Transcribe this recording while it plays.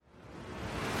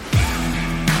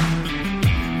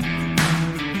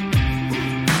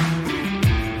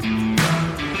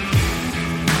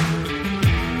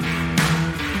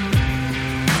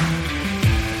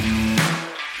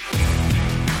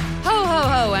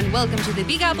everyone. Welcome to the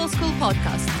Big Apple School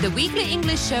podcast, the weekly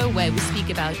English show where we speak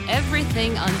about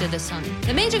everything under the sun.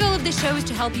 The major goal of this show is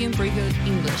to help you improve your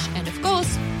English and, of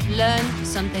course, learn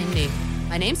something new.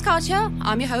 My name's Katja.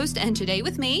 I'm your host, and today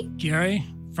with me, Gary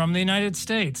from the United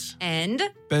States. And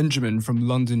Benjamin from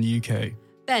London, UK.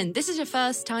 Ben, this is your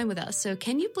first time with us, so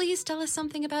can you please tell us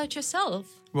something about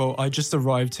yourself? Well, I just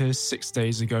arrived here 6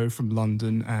 days ago from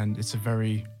London, and it's a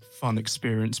very fun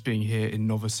experience being here in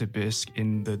Novosibirsk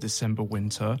in the December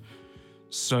winter.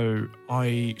 So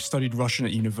I studied Russian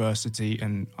at university,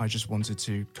 and I just wanted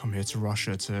to come here to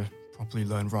Russia to properly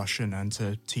learn Russian and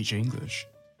to teach English.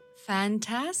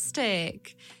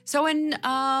 Fantastic. So,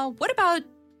 what about,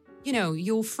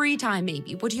 your free time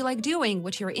maybe? What do you like doing?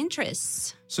 What are your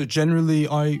interests? So generally,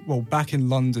 back in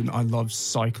London, I love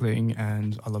cycling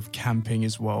and I love camping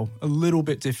as well. A little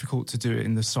bit difficult to do it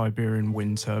in the Siberian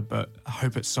winter, but I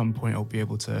hope at some point I'll be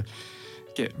able to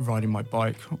get riding my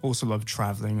bike. Also love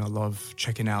traveling. I love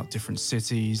checking out different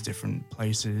cities, different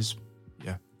places.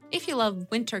 Yeah. If you love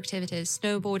winter activities,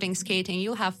 snowboarding, skating,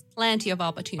 you'll have plenty of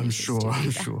opportunities.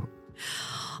 I'm sure.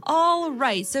 All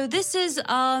right. So this is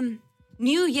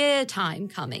New Year time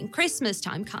coming, Christmas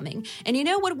time coming. And you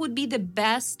know what would be the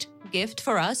best gift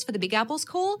for us for the Big Apple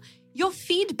School? Your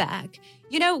feedback.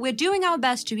 We're doing our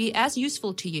best to be as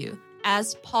useful to you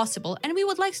as possible, and we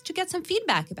would like to get some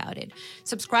feedback about it.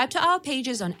 Subscribe to our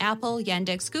pages on Apple,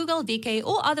 Yandex, Google, VK,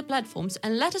 or other platforms,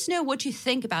 and let us know what you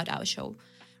think about our show.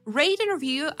 Rate and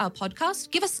review our podcast,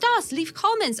 give us stars, leave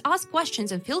comments, ask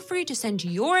questions, and feel free to send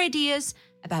your ideas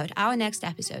about our next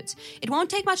episodes. It won't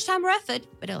take much time or effort,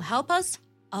 but it'll help us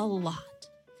a lot.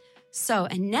 So,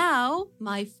 and now,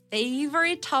 my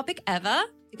favorite topic ever,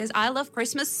 because I love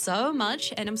Christmas so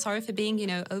much, and I'm sorry for being,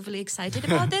 overly excited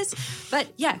about this, but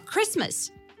yeah, Christmas.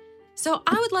 So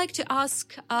I would like to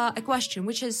ask a question,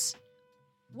 which is,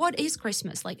 what is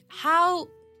Christmas? Like, how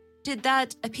did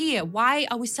that appear? Why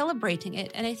are we celebrating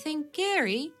it? And I think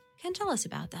Gary can tell us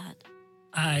about that.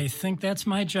 I think that's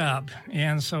my job,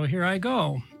 and so here I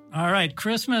go. All right,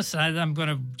 Christmas, I'm going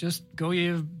to just tell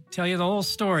you the whole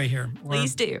story here.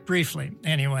 Please do. Briefly,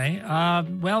 anyway.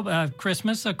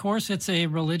 Christmas, of course, it's a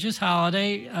religious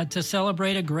holiday to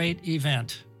celebrate a great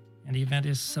event. An event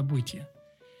is событие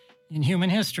in human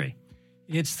history.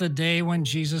 It's the day when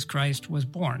Jesus Christ was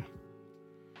born.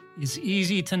 It's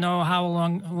easy to know how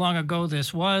long ago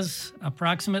this was,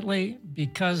 approximately,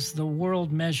 because the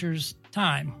world measures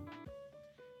time.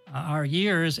 Our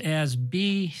years as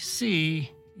BC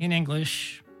in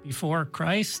English, before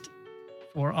Christ,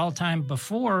 for all time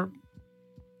before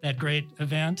that great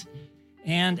event,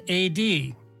 and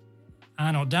AD,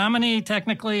 Anno Domini,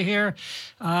 technically here,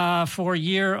 for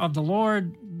year of the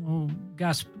Lord, no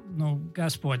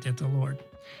Господь, the Lord.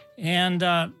 And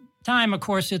time, of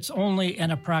course, it's only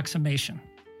an approximation.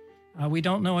 We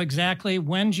don't know exactly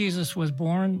when Jesus was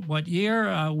born, what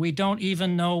year. We don't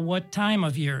even know what time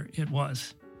of year it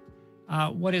was.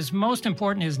 What is most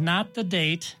important is not the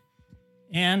date,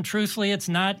 and truthfully, it's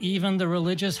not even the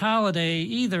religious holiday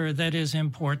either that is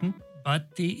important,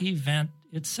 but the event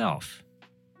itself.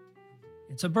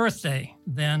 It's a birthday,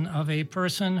 then, of a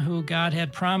person who God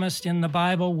had promised in the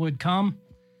Bible would come.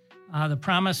 The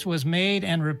promise was made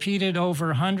and repeated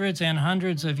over hundreds and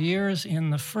hundreds of years in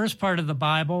the first part of the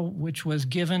Bible, which was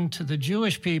given to the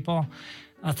Jewish people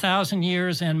 1,000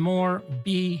 years and more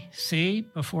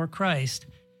BC, before Christ.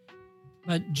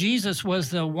 But Jesus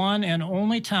was the one and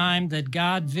only time that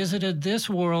God visited this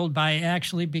world by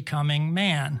actually becoming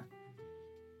man.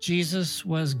 Jesus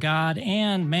was God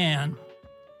and man,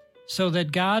 so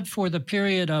that God, for the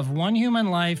period of one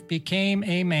human life, became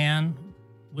a man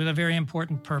with a very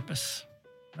important purpose,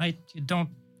 right?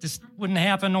 This wouldn't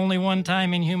happen only one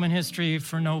time in human history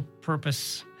for no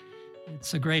purpose.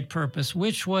 It's a great purpose,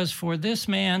 which was for this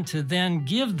man to then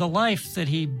give the life that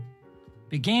he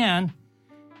began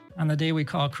on the day we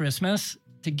call Christmas,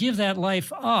 to give that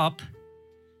life up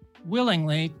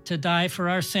willingly to die for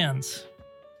our sins.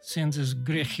 Sins is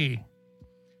grichy.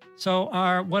 So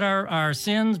what are our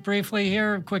sins briefly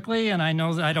here, quickly? And I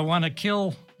know that I don't want to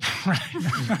kill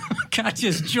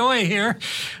Katja's joy here,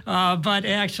 but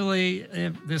actually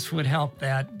this would help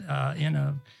that in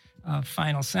a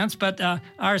final sense. But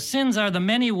our sins are the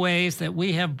many ways that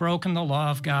we have broken the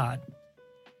law of God.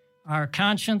 Our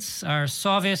conscience, our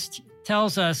совесть,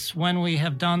 tells us when we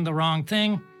have done the wrong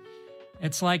thing.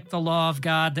 It's like the law of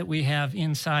God that we have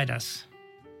inside us.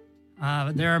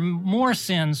 There are more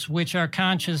sins which our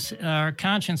conscience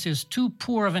is too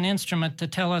poor of an instrument to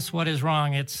tell us what is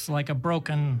wrong. It's like a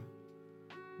broken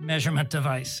measurement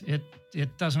device.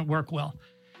 It doesn't work well.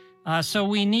 So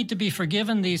we need to be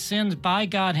forgiven these sins by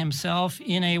God himself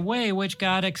in a way which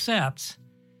God accepts.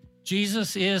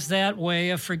 Jesus is that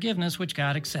way of forgiveness which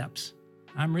God accepts.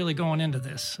 I'm really going into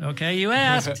this, okay? You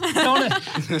asked.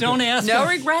 Don't ask. No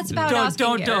regrets about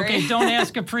asking, Gary. Don't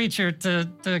ask a preacher to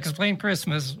explain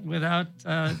Christmas without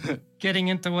getting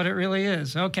into what it really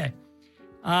is. Okay.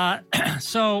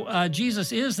 So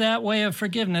Jesus is that way of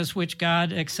forgiveness which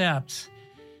God accepts.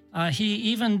 He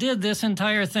even did this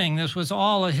entire thing. This was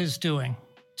all of his doing,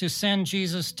 to send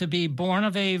Jesus to be born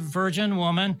of a virgin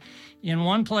woman in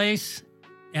one place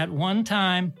at one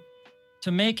time,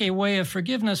 to make a way of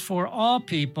forgiveness for all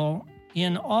people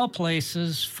in all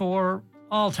places for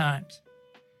all times,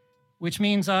 which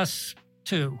means us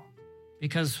too,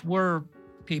 because we're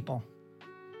people,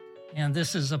 and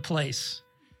this is a place,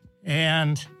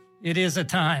 and it is a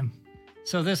time.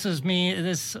 So this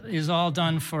is all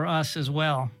done for us as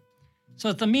well.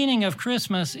 So the meaning of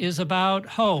Christmas is about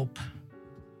hope,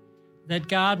 that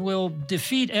God will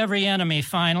defeat every enemy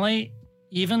finally,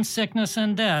 even sickness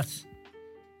and death,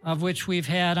 of which we've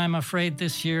had, I'm afraid,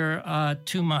 this year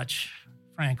too much,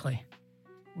 frankly.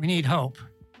 We need hope.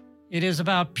 It is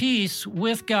about peace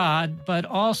with God, but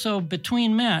also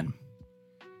between men.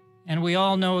 And we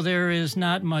all know there is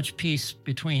not much peace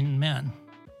between men.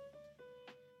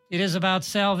 It is about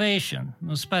salvation,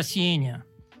 spasienia,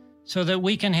 so that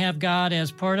we can have God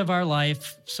as part of our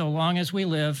life so long as we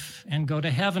live and go to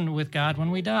heaven with God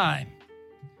when we die.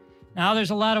 Now,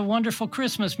 there's a lot of wonderful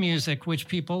Christmas music which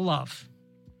people love.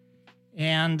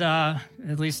 And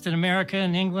at least in America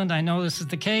and England, I know this is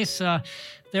the case,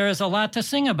 there is a lot to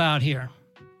sing about here.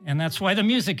 And that's why the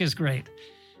music is great.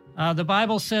 The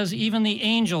Bible says even the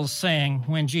angels sang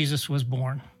when Jesus was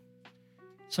born.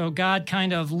 So God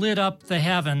kind of lit up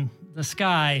the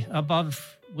sky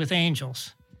above with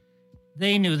angels.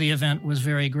 They knew the event was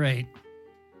very great.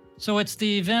 So it's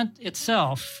the event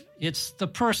itself. It's the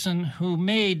person who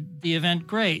made the event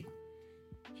great.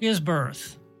 His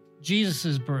birth,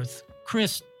 Jesus' birth,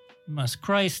 Christmas,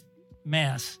 Christ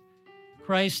Mass.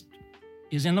 Christ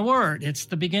is in the Word. It's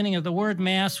the beginning of the word.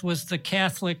 Mass was the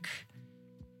Catholic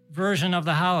version of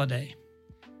the holiday.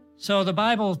 So the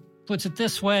Bible puts it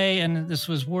this way, and this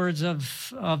was words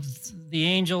of the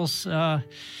angels on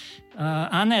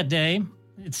that day.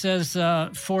 It says,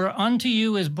 "For unto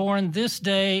you is born this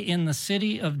day in the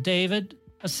city of David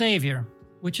a Savior,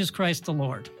 which is Christ the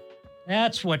Lord."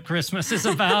 That's what Christmas is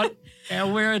about,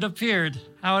 and where it appeared,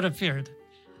 how it appeared.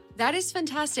 That is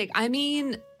fantastic. I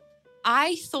mean,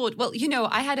 I thought, well,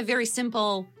 I had a very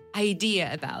simple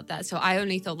idea about that. So I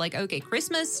only thought okay,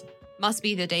 Christmas must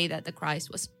be the day that the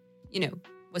Christ was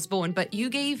born. But you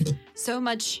gave so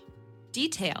much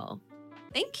detail.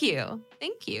 Thank you.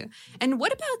 Thank you. And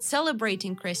what about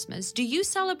celebrating Christmas? Do you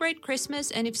celebrate Christmas?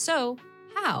 And if so,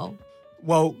 how?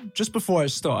 Well, just before I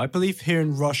start, I believe here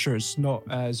in Russia, it's not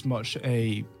as much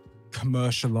a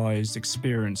commercialized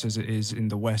experience as it is in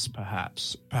the West,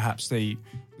 perhaps. Perhaps they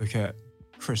look at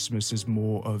Christmas as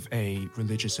more of a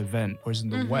religious event, whereas in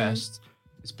the West,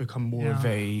 it's become more of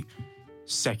a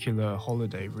secular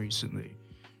holiday recently.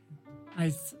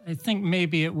 I think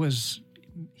maybe it was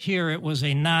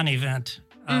a non-event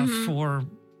for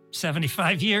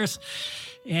 75 years.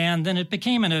 And then it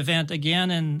became an event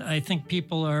again, and I think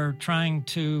people are trying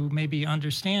to maybe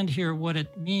understand here what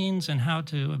it means and how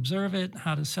to observe it,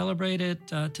 how to celebrate it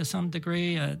to some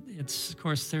degree. Of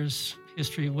course, there's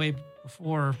history way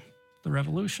before the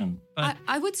revolution. But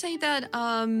I would say that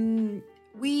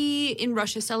we in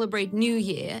Russia celebrate New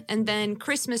Year, and then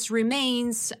Christmas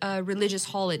remains a religious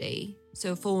holiday.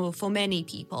 So for many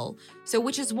people,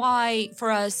 which is why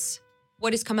for us,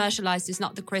 what is commercialized is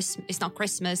not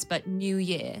Christmas, but New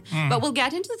Year. But we'll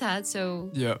get into that.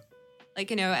 So yeah,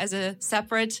 as a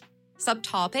separate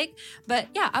subtopic. But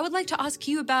yeah, I would like to ask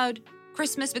you about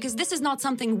Christmas, because this is not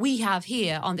something we have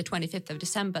here on the 25th of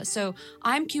December. So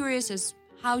I'm curious as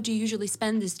how do you usually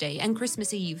spend this day and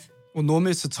Christmas Eve? Well,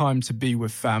 normally it's a time to be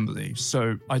with family.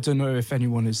 So I don't know if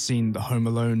anyone has seen the Home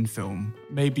Alone film.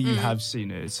 Maybe you have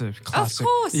seen it. It's a classic, of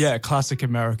course. Yeah, classic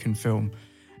American film.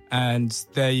 And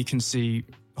there you can see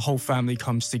the whole family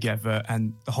comes together,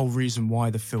 and the whole reason why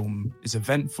the film is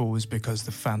eventful is because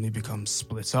the family becomes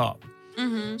split up.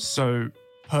 So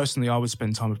personally, I would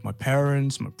spend time with my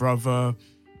parents, my brother.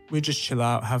 We'd just chill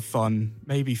out, have fun,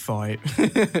 maybe fight.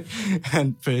 But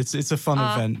it's a fun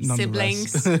event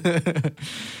nonetheless. Siblings.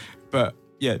 But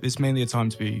yeah, it's mainly a time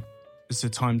to be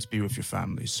with your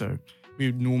family. So we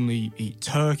would normally eat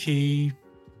turkey.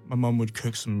 My mum would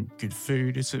cook some good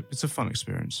food. It's a fun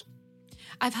experience.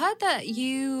 I've heard that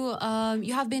you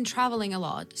have been traveling a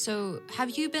lot. So have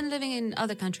you been living in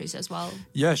other countries as well?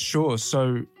 Yeah, sure.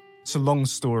 So it's a long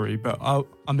story, but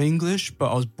I'm English,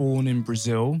 but I was born in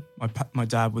Brazil. My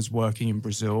dad was working in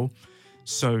Brazil.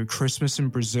 So Christmas in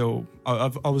Brazil,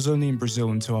 I was only in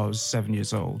Brazil until I was 7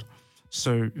 years old.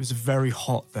 So it was very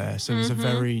hot there. So it was a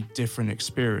very different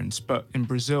experience. But in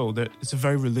Brazil, it's a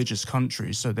very religious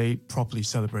country, so they properly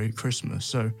celebrate Christmas.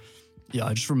 So yeah,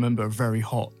 I just remember a very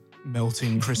hot,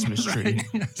 melting Christmas tree.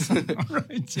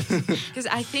 Because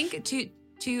I think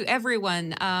to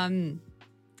everyone,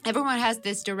 everyone has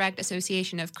this direct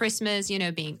association of Christmas,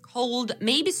 being cold,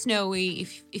 maybe snowy.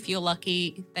 If you're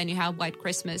lucky, then you have White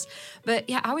Christmas. But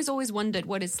yeah, I always wondered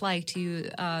what it's like to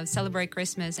celebrate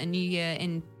Christmas and New Year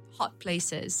in hot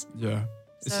places. Yeah,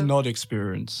 it's an odd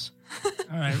experience.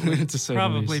 All right, would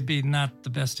probably be not the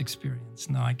best experience.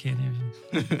 No, I can't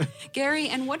even. Gary,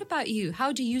 and what about you?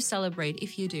 How do you celebrate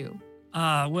if you do?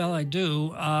 Well, I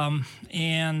do,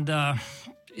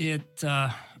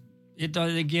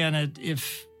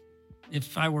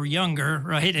 if I were younger,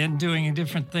 right, and doing a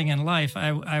different thing in life,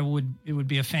 it would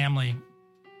be a family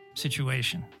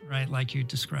situation, right, like you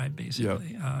described,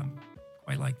 basically. Yep.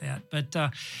 Quite like that. But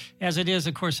as it is,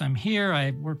 of course, I'm here.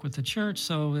 I work with the church,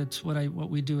 so it's what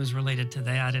we do is related to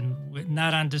that, and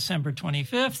not on December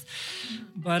 25th,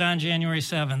 but on January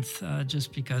 7th,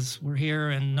 just because we're here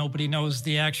and nobody knows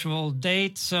the actual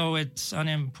date, so it's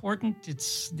unimportant.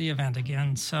 It's the event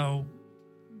again, so...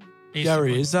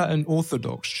 Gary, is that an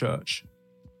Orthodox church?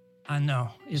 No,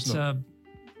 it's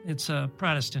a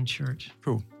Protestant church.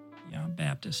 Cool. Yeah,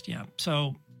 Baptist, yeah.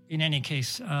 So in any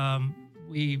case,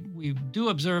 we do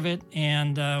observe it,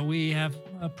 and we have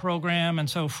a program and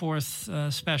so forth,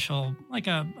 special, like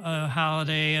a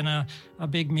holiday and a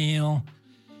big meal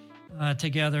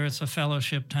together. It's a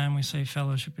fellowship time. We say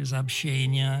fellowship is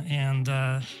общение, and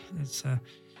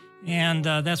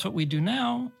that's what we do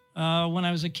now. When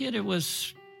I was a kid, it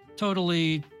was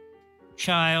totally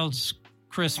child's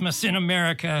Christmas in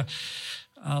America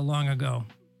long ago.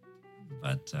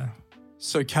 But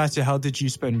so, Katya, how did you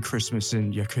spend Christmas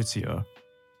in Yakutia?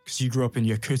 Because you grew up in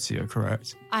Yakutia,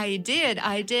 correct? I did.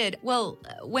 Well,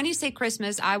 when you say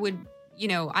Christmas, I would,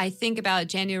 I think about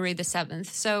January the 7th.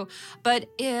 So, but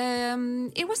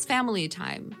it was family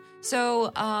time.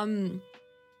 So,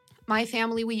 my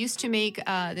family, we used to make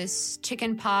this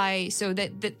chicken pie. So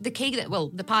that the cake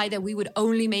the pie that we would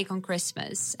only make on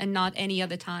Christmas and not any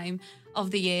other time of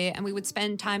the year. And we would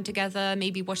spend time together,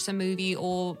 maybe watch some movie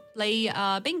or play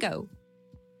bingo.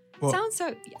 Well, sounds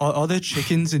so... Are there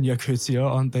chickens in Yakutia?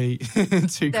 Aren't they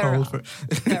too cold?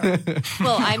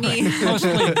 Well, I mean...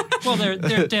 Mostly,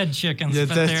 they're dead chickens,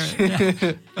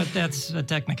 but that's a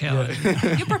technicality.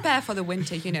 Yeah. You prepare for the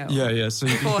winter, Yeah, so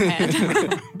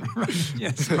beforehand. Right.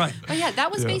 Yes, right. But yeah,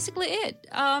 that was basically it.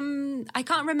 I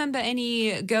can't remember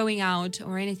any going out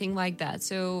or anything like that.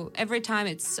 So every time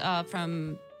it's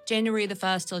from January the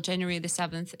 1st till January the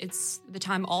 7th, it's the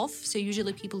time off. So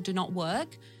usually people do not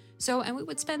work. So, and we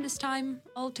would spend this time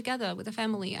all together with the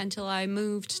family until I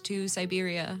moved to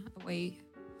Siberia, away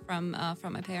from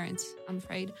my parents, I'm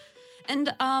afraid. And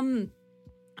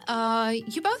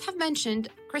you both have mentioned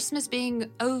Christmas being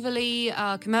overly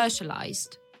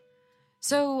commercialized.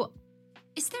 So,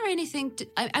 is there anything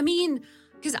I mean,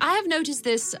 because I have noticed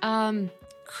this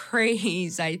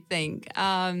craze, I think.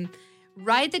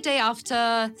 Right the day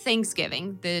after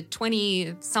Thanksgiving, the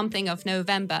 20-something of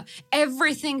November,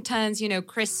 everything turns,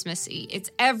 Christmassy.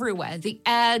 It's everywhere. The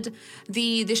ad,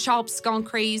 the shops gone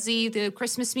crazy. The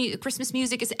Christmas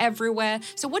music is everywhere.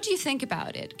 So what do you think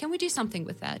about it? Can we do something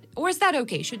with that? Or is that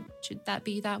okay? Should that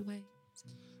be that way?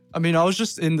 I mean, I was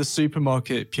just in the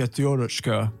supermarket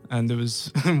Pyaturachka, and there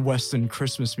was Western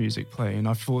Christmas music playing.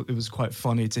 I thought it was quite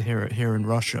funny to hear it here in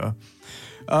Russia.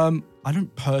 I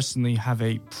don't personally have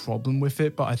a problem with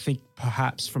it, but I think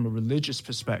perhaps from a religious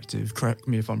perspective, correct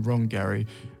me if I'm wrong, Gary,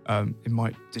 it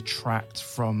might detract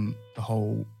from the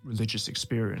whole religious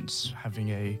experience, having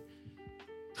a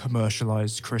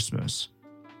commercialized Christmas.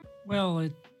 Well,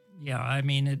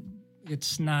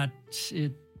 it's not...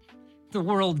 The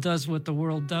world does what the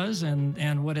world does,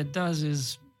 and what it does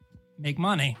is make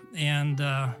money, and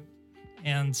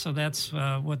so that's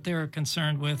what they're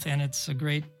concerned with, and it's a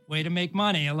great way to make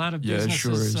money. A lot of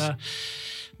businesses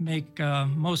make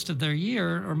most of their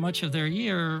year or much of their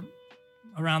year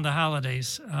around the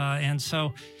holidays, and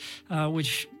so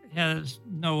which has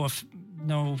no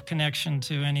connection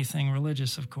to anything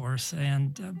religious, of course.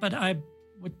 And but I'm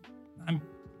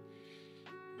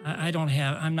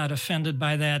not offended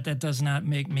by that. That does not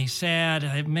make me sad.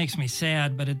 It makes me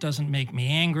sad, but it doesn't make me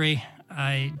angry.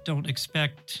 I don't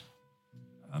expect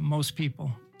most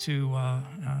people to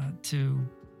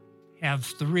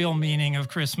have the real meaning of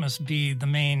Christmas be the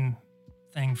main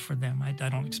thing for them. I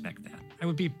don't expect that. I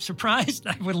would be surprised.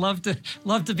 I would love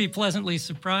to be pleasantly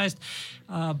surprised,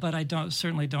 but I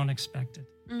certainly don't expect it.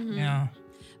 Yeah.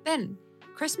 Ben,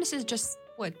 Christmas is just,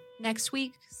 next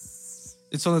week?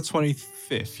 It's on the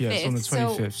 25th. Yeah, it's on the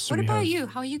 25th. So what about you?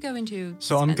 How are you going to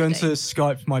So I'm going to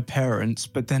Skype my parents,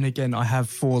 but then again, I have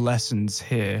 4 lessons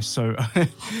here. So so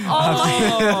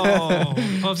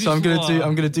I'm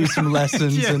going to do some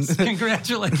lessons and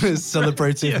congratulations.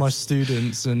 celebrating my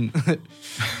students and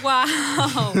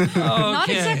wow. Not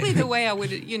exactly the way I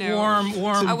would, warm.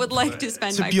 I would like to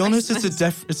spend my To be honest,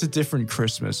 Christmas. it's a different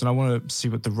Christmas, and I want to see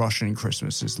what the Russian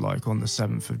Christmas is like on the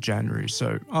 7th of January.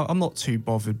 So I'm not too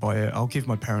bothered by it. I'll give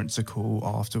my parents a call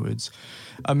afterwards.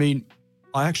 I mean,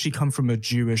 I actually come from a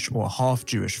Jewish or half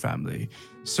Jewish family,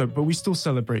 but we still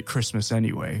celebrate Christmas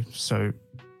anyway. So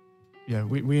yeah,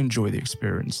 we enjoy the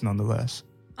experience nonetheless.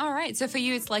 All right. So for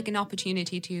you, it's like an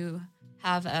opportunity to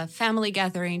have a family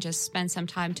gathering, just spend some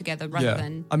time together rather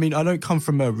than... I mean, I don't come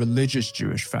from a religious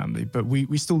Jewish family, but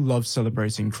we still love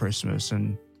celebrating Christmas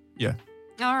and yeah.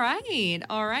 All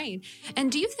right.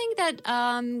 And do you think that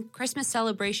Christmas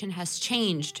celebration has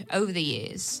changed over the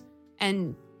years?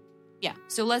 And yeah,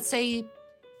 so let's say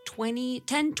 20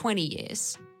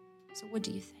 years. So what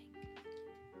do you think?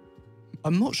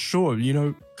 I'm not sure.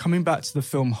 Coming back to the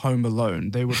film Home Alone,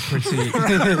 they were pretty...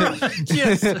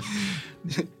 Yes.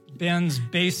 Ben's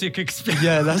basic experience.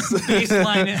 Yeah, that's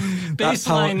baseline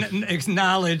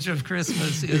knowledge of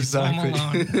Christmas is exactly.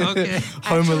 Home Alone. Okay.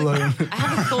 Home Alone. I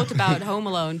haven't thought about Home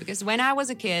Alone because when I was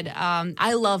a kid,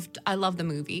 I loved the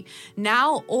movie.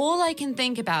 Now all I can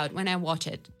think about when I watch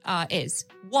it is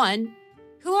 1,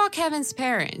 who are Kevin's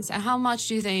parents and how much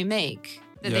do they make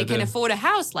that they can afford a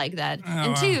house like that?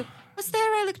 And 2, what's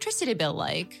their electricity bill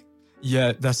like?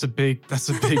 Yeah, that's a big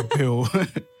bill.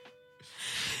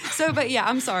 So, but yeah,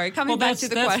 I'm sorry. Coming back to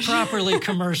the question. That's properly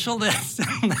commercial. That's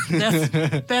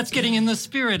getting in the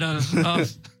spirit of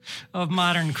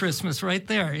modern Christmas right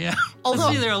there. Yeah.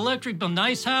 Although, see their electric bill,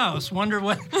 nice house. Wonder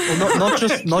what. Well, not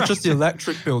just the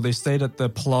electric bill. They stayed at the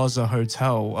Plaza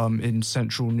Hotel in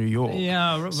central New York.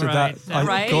 Yeah, so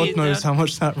right. God knows how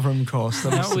much that room cost.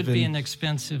 That would be an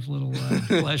expensive little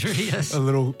pleasure. Yes. A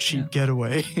little cheap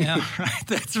getaway. Yeah, right.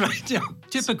 That's right. Yeah.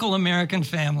 Typical American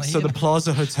family. So the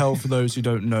Plaza Hotel, for those who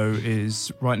don't know,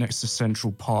 is right next to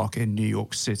Central Park in New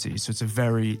York City. So it's a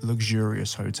very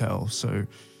luxurious hotel. So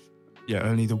yeah,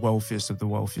 only the wealthiest of the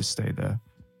wealthiest stay there.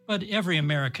 But every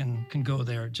American can go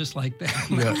there just like that.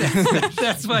 Yeah.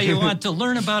 That's why you want to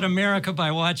learn about America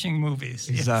by watching movies.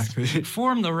 Exactly. Yes.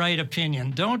 Form the right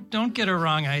opinion. Don't get a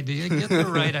wrong idea. Get the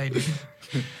right idea.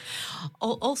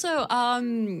 Also,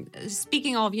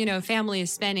 speaking of,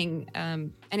 families spending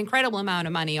an incredible amount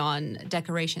of money on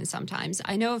decorations sometimes.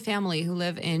 I know a family who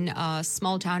live in a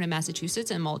small town in Massachusetts,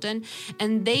 in Malden,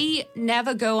 and they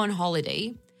never go on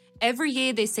holiday. Every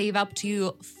year they save up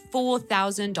to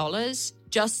 $4,000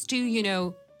 just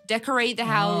to, decorate the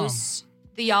house,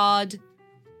 the yard,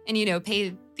 and,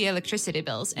 pay the electricity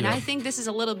bills. And I think this is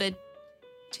a little bit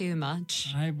too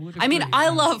much. I would agree. I mean, I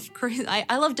love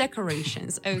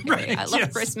decorations. Okay, right, I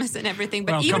love Christmas and everything,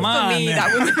 but even for me,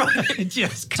 that would be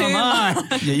just come on.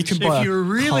 Yeah, you can buy. If you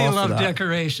really love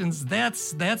decorations,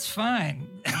 that's fine.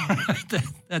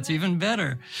 That's even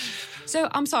better. So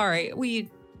I'm sorry, we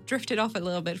drifted off a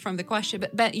little bit from the question,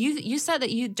 but you said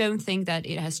that you don't think that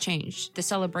it has changed, the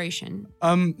celebration.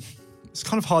 It's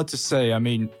kind of hard to say. I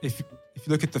mean, if you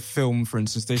look at the film, for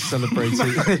instance, they celebrated.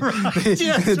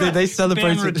 They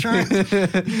celebrated.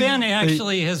 Ben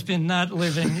actually has been not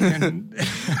living in.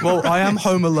 Well, I am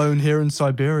home alone here in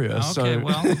Siberia. Okay, so.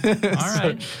 Well, all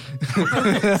right.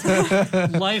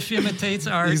 Life imitates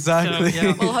art. Exactly. So,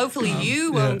 yeah. Well, hopefully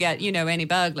you won't get, any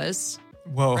burglars.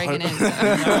 Well, breaking in. So.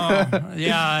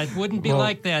 Yeah, it wouldn't be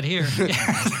like that here.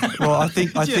 Well, I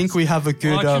think we have a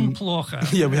good we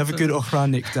have a good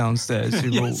ochrannik downstairs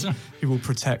who will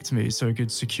protect me. So a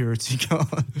good security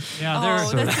guard. Yeah,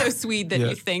 that's so sweet that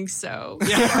you think so.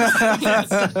 Yeah,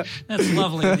 that's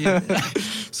lovely.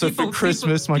 So for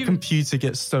Christmas, my computer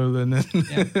gets stolen.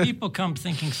 And people come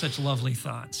thinking such lovely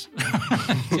thoughts.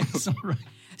 Yes, right.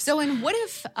 So, and what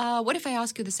if I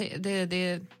ask you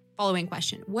the following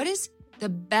question? What is the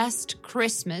best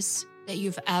Christmas that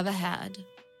you've ever had?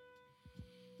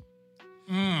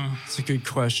 It's a good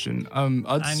question. I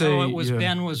know it was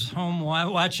Ben was home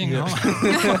watching watching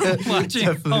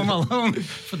Home Alone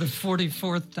for the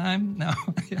 44th time. No,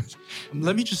 yes.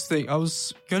 Let me just think. I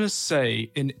was gonna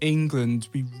say in England,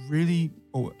 we really,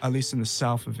 or at least in the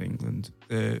south of England,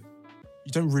 you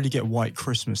don't really get white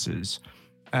Christmases.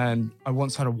 And I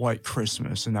once had a white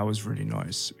Christmas, and that was really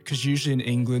nice. Because usually in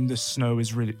England, the snow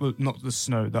is really... Well, not the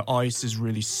snow. The ice is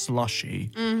really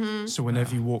slushy. Mm-hmm. So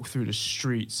whenever you walk through the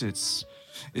streets, it's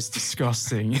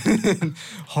disgusting and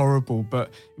horrible.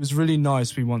 But it was really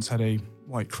nice. We once had a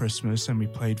White Christmas, and we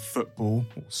played football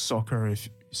or soccer, if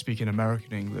you speak in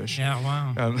American English. Yeah,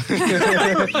 wow. I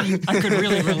could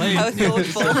really relate. How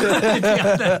thoughtful.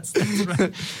 Yeah, that's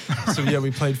right. So yeah,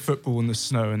 we played football in the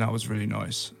snow, and that was really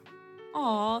nice.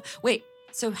 Aw. Wait,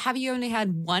 so have you only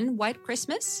had one White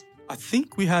Christmas? I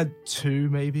think we had 2,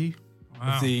 maybe.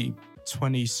 Wow. Of the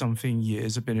 20-something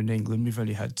years I've been in England, we've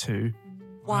only had 2.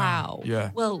 Wow. Yeah.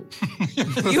 Well,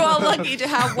 you are lucky to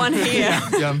have one here.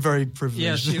 Yeah, I'm very privileged.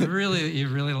 Yes, you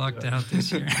really lucked out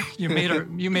this year. You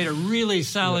made a really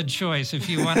solid choice if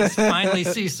you want to finally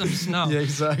see some snow. Yeah,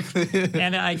 exactly.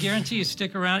 And I guarantee you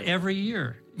stick around every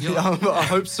year. Yeah, I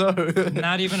hope so.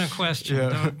 Not even a question.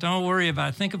 Yeah. Don't worry about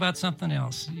it. Think about something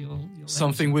else. You'll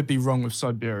Something would be wrong with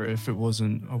Siberia if it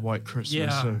wasn't a White Christmas.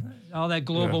 Yeah, So. all that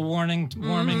global warming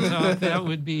talk, that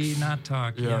would be not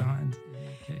talk. Yeah. You know,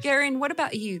 okay. Garen, what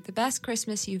about you? The best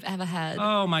Christmas you've ever had?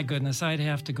 Oh, my goodness. I'd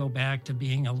have to go back to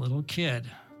being a little kid.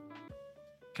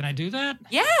 Can I do that?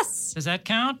 Yes. Does that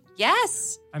count?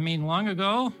 Yes. I mean, long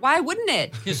ago? Why wouldn't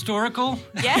it? Historical?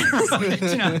 Yes.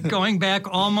 You know, going back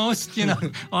almost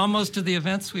to the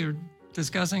events we were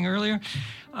discussing earlier.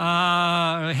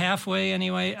 Halfway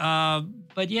anyway.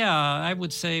 But yeah, I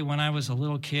would say when I was a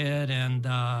little kid and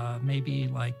maybe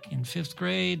like in 5th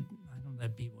grade, I don't know,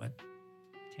 that'd be what,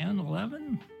 10,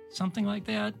 11, something like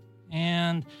that.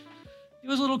 And it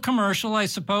was a little commercial, I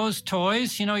suppose,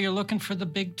 toys. You know, you're looking for the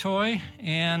big toy.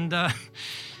 And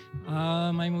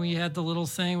I mean, we had the little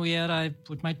thing I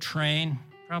put my train,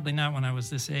 probably not when I was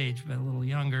this age, but a little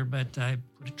younger, but I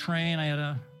put a train. I had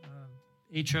a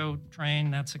HO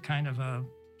train. That's a kind of a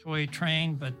toy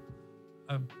train, but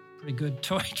a pretty good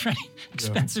toy train,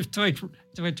 expensive toy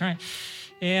train.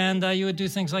 And you would do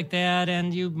things like that,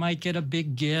 and you might get a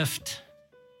big gift,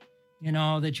 you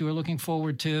know, that you were looking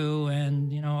forward to,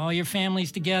 and, you know, all your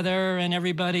family's together and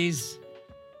everybody's,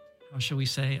 how shall we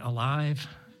say, alive.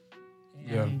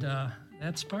 And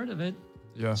that's part of it.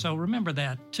 Yeah. So remember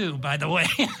that, too, by the way,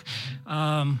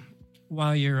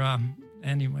 while you're,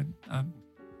 anyway,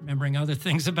 remembering other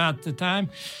things about the time,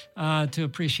 to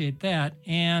appreciate that.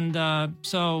 And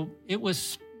so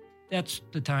that's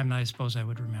the time that I suppose I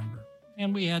would remember.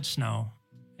 And we had snow,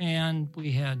 and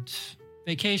we had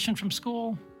vacation from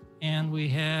school, and we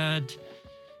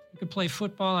could play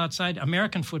football outside,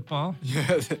 American football,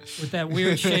 with that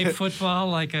weird shaped football,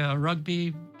 like a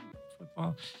rugby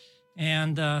football,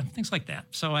 and things like that.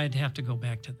 So I'd have to go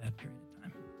back to that period of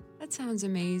time. That sounds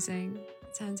amazing.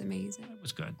 It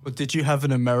was good. But did you have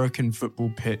an American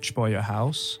football pitch by your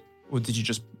house? Or did you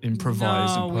just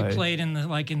improvise and play? No, we played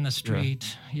in the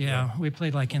street. Yeah, we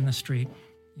played like in the street.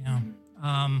 Yeah.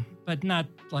 But not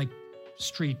like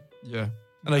street. Yeah.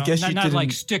 And I guess you not didn't... like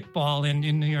stickball in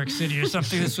New York City or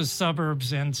something. This was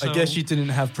suburbs, and so... I guess you didn't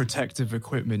have protective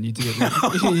equipment. You did it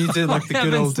like, you did like the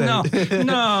good old days.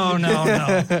 No.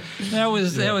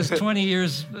 That was 20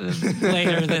 years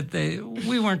later that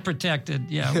we weren't protected.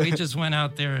 Yeah, we just went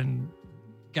out there and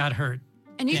got hurt.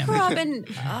 And you grew up in,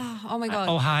 oh my God.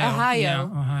 Ohio.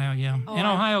 Yeah, Oh, and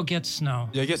Ohio gets snow.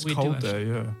 Yeah, it gets cold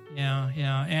there,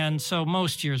 Yeah. And so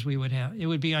most years it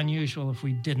would be unusual if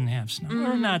we didn't have snow.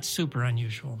 Or not super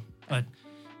unusual, but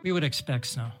we would expect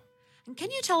snow. And can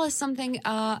you tell us something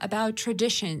about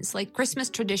traditions, like Christmas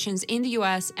traditions in the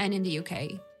US and in the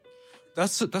UK?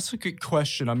 That's a good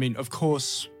question. I mean, of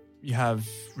course, you have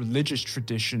religious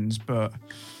traditions, but...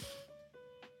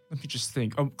 Let me just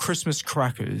think. Christmas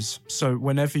crackers. So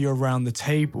whenever you're around the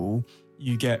table,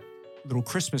 you get little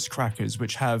Christmas crackers,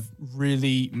 which have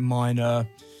really minor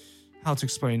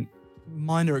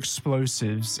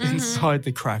explosives inside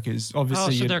the crackers.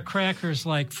 Obviously, so they're crackers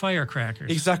like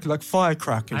firecrackers. Exactly, like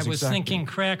firecrackers. I was thinking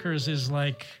crackers is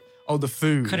like... Oh, the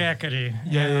food. Crackery.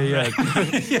 Yeah.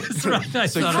 Yes, right. I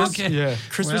thought, okay. Yeah,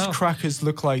 Christmas crackers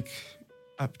look like...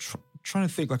 trying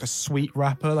to think like a sweet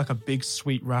wrapper, like a big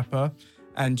sweet wrapper.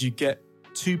 And you get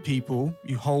 2 people,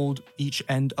 you hold each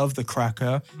end of the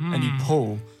cracker and you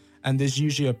pull. And there's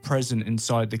usually a present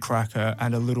inside the cracker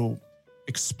and a little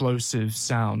explosive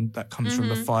sound that comes from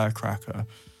the firecracker.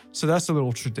 So that's a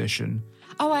little tradition.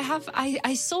 Oh,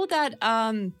 I saw that,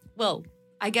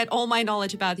 I get all my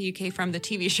knowledge about the UK from the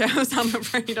TV shows, I'm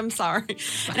afraid. I'm sorry.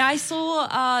 And I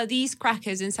saw these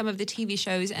crackers in some of the TV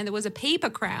shows, and there was a paper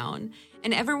crown.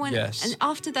 And everyone, and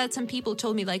after that, some people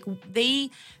told me, like, they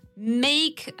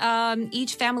make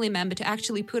each family member to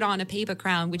actually put on a paper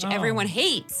crown, which everyone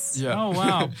hates. Yeah. Oh,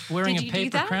 wow. Wearing a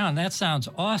paper crown. That sounds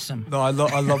awesome. No, I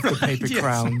love the paper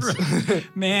crowns.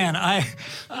 Right. Man,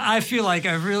 I feel like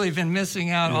I've really been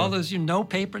missing out. All those, no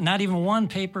paper, not even one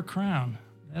paper crown.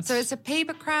 So it's a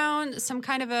paper crown, some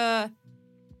kind of a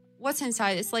what's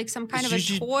inside? It's like some kind of a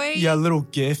toy? Yeah, a little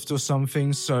gift or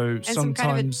something. So and sometimes... some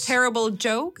kind of a terrible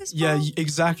joke as well? Yeah,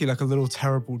 exactly, like a little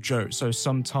terrible joke. So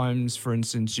sometimes, for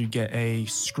instance, you get a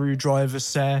screwdriver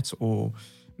set or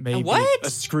maybe a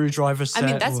screwdriver set. I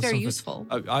mean, that's very useful.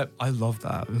 I love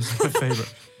that. It was my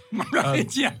favorite.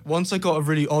 Right, yeah. Once I got a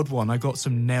really odd one. I got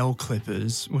some nail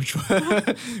clippers, which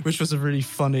was a really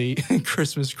funny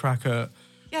Christmas cracker.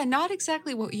 Yeah, not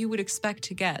exactly what you would expect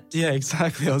to get. Yeah,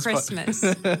 exactly. Christmas,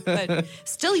 but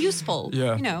still useful.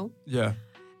 Yeah. You know. Yeah.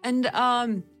 And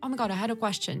oh my God, I had a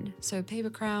question. So paper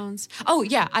crowns. Oh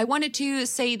yeah, I wanted to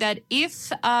say that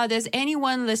if there's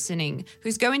anyone listening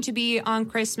who's going to be on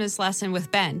Christmas lesson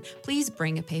with Ben, please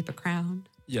bring a paper crown.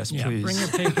 Yes, yeah, please. Bring your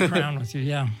paper crown with you,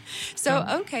 yeah. So,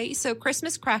 okay, so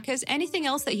Christmas crackers. Anything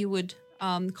else that you would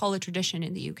call a tradition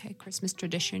in the UK, Christmas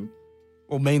tradition?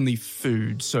 Well, mainly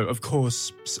food. So, of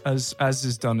course, as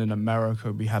is done in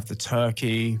America, we have the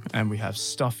turkey and we have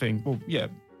stuffing. Well, yeah,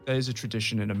 there is a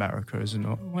tradition in America, is it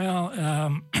not?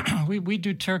 Well, we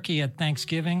do turkey at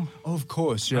Thanksgiving. Oh, of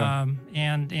course, yeah.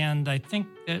 And I think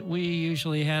that we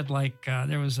usually had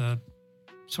there was a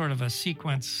sort of a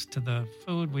sequence to the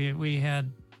food. We had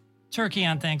turkey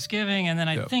on Thanksgiving, and then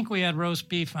I think we had roast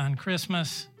beef on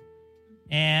Christmas,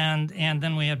 and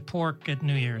then we had pork at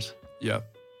New Year's. Yeah.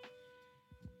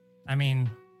 I mean,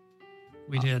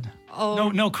 we did. Oh.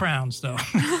 No crowns, though.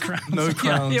 Crowns. No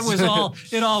crowns.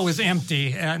 Yeah, it all was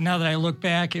empty. Now that I look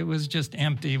back, it was just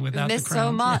empty without the crowns. Missed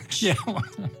so much. Yeah.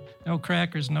 No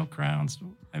crackers, no crowns.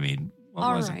 I mean,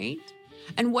 what was it?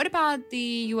 And what about the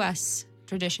U.S.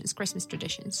 traditions, Christmas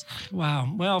traditions? Wow.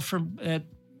 Well,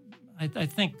 I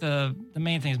think the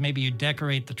main thing is maybe you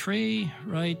decorate the tree,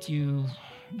 right? You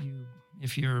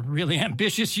if you're really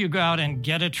ambitious, you go out and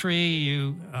get a tree.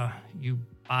 You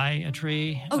buy a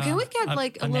tree. Oh, can we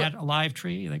get a live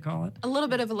tree? They call it a little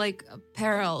bit of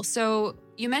apparel. So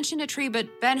you mentioned a tree,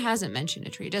 but Ben hasn't mentioned a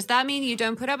tree. Does that mean you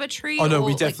don't put up a tree? Oh no,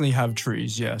 we definitely have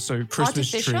trees. Yeah, so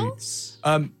Christmas artificials?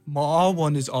 Tree. Our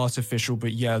one is artificial,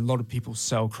 but yeah, a lot of people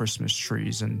sell Christmas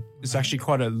trees, and it's actually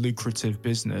quite a lucrative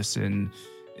business in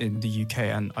the UK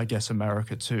and I guess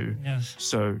America too. Yes.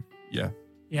 So yeah.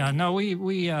 Yeah. No,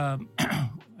 we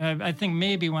I think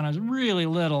maybe when I was really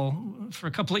little, for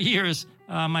a couple of years,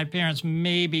 my parents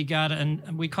maybe got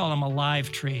we call them a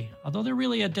live tree, although they're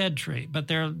really a dead tree. But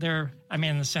they're I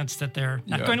mean, in the sense that they're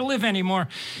not going to live anymore.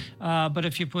 But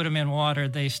if you put them in water,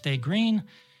 they stay green.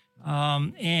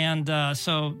 But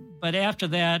after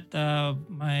that,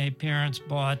 my parents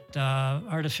bought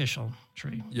artificial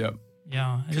tree. Yeah.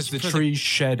 Yeah, because the trees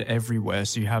shed everywhere,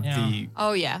 so you have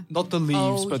not the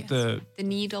leaves, but the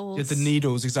needles. Yeah, the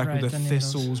needles, exactly, right, the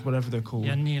thistles, needles. Whatever they're called.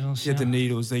 Yeah, needles. Yeah, the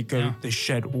needles. They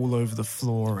shed all over the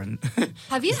floor. And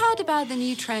have you heard about the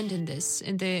new trend in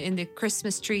the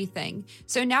Christmas tree thing?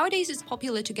 So nowadays it's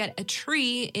popular to get a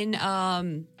tree in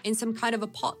some kind of a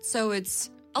pot, so it's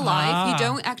alive. You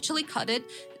don't actually cut it.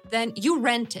 Then you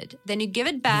rent it. Then you give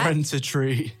it back. Rent a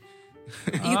tree.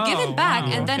 You give it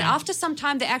back, and then after some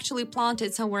time, they actually plant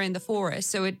it somewhere in the forest.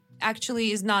 So it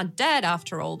actually is not dead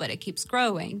after all, but it keeps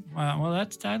growing. Wow, well,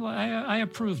 I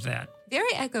approve that.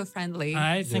 Very eco-friendly.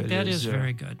 I think that is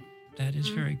very good. That is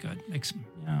very good.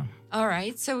 Yeah. All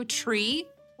right, so tree,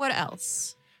 what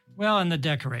else? Well, and the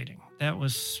decorating. That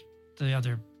was the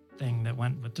other thing that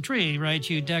went with the tree, right?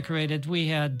 You decorated. We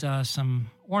had some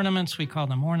ornaments. We call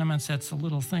them ornaments. That's the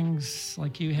little things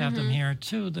like you have them here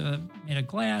too, made of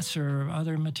glass or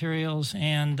other materials.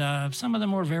 And some of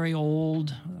them were very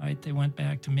old, right? They went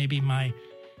back to maybe my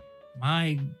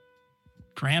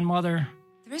grandmother.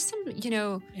 There is some,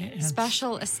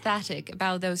 special aesthetic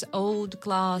about those old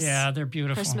glass. Yeah, they're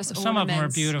beautiful. Christmas some ornaments. of them are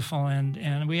beautiful,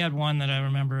 and we had one that I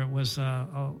remember. It was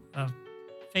a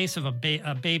face of a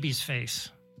baby's face.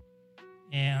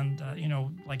 And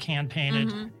like hand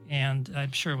painted, and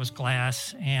I'm sure it was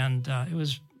glass, and it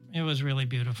was really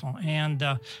beautiful, and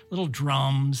little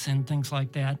drums and things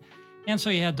like that. And so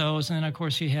you had those, and then of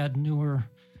course you had newer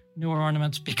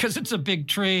ornaments because it's a big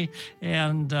tree.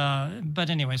 And but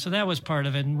anyway, so that was part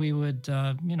of it, and we would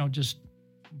just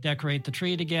decorate the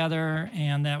tree together,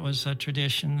 and that was a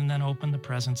tradition, and then open the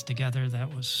presents together.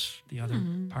 That was the other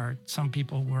part. Some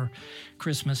people were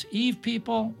Christmas Eve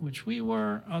people, which we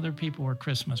were. Other people were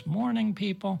Christmas morning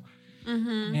people,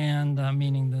 and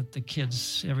meaning that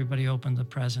everybody opened the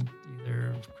present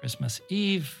either Christmas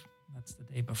Eve, that's the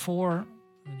day before,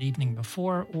 the evening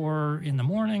before, or in the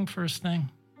morning, first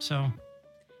thing. So,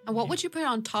 and what would you put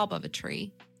on top of a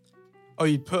tree? Oh,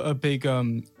 you put a big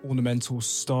ornamental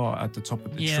star at the top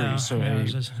of the tree. So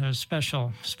there's a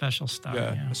special stuff.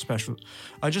 Yeah, a special.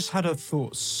 I just had a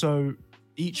thought. So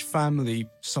each family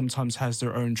sometimes has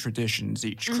their own traditions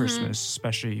each Christmas,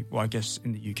 especially, well, I guess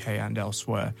in the UK and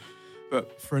elsewhere.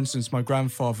 But for instance, my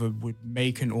grandfather would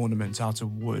make an ornament out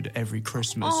of wood every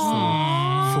Christmas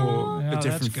for the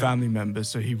different family members.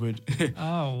 So he would.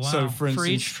 Oh, wow. So for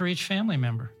instance, for each family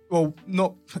member. Well,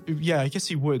 not. Yeah, I guess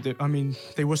he would. I mean,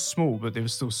 they were small, but they were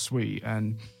still sweet.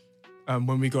 And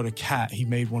when we got a cat, he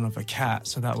made one of a cat.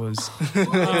 So that was.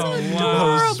 Adorable.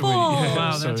 That was sweet. Yeah.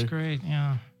 Wow, that's great.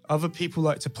 Yeah. Other people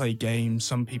like to play games.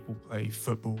 Some people play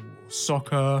football or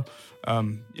soccer.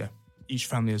 Yeah, each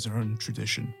family has their own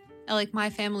tradition. Like my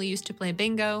family used to play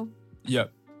bingo.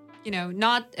 Yep. You know,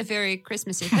 not a very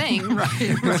Christmassy thing, you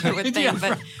would think,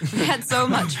 but we had so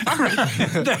much fun.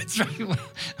 That's right.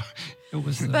 It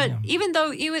was. But even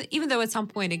though at some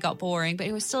point it got boring, but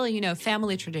it was still, you know,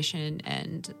 family tradition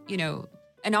and, you know,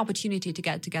 an opportunity to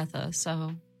get together.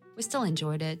 So we still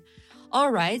enjoyed it.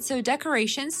 All right. So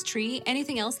decorations, tree,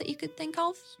 anything else that you could think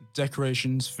of?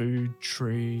 Decorations, food,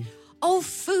 tree. Oh,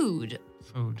 food.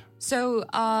 Food. So,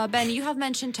 Ben, you have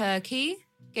mentioned turkey.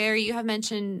 Gary, you have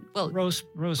mentioned, well, roast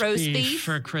beef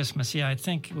for Christmas. Yeah, I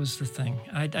think it was the thing,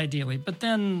 ideally. But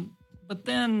then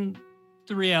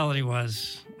the reality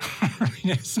was...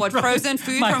 What, frozen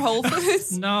food from Whole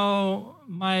Foods? No,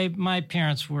 my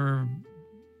parents were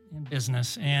in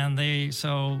business, and my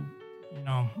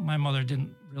mother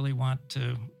didn't really want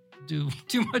to do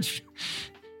too much.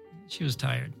 She was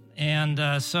tired. And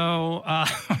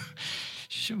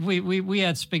we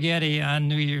had spaghetti on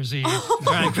New Year's Eve,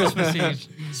 on Christmas Eve,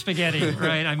 spaghetti,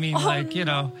 right? I mean,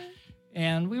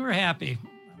 and we were happy.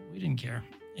 We didn't care.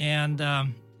 And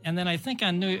then I think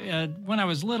when I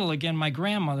was little, again, my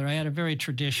grandmother, I had a very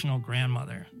traditional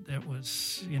grandmother that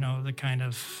was, you know, the kind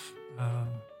of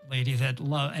lady that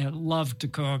loved to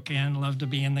cook and loved to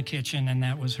be in the kitchen, and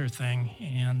that was her thing.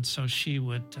 And so she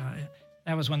would,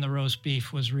 that was when the roast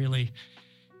beef was really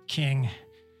king,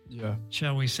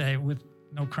 shall we say, with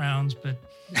no crowns, but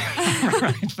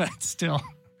right, but still.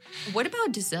 What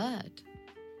about dessert?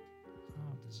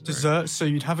 Dessert, so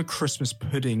you'd have a Christmas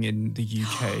pudding in the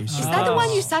UK. Is that the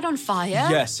one you set on fire?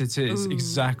 Yes, it is. Ooh.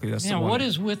 Exactly, that's the one. What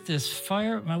is with this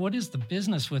fire? What is the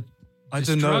business with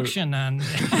destruction and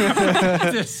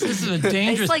this is a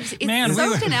dangerous... It's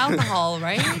soaked in alcohol,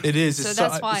 right? It is. So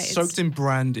that's why it's soaked in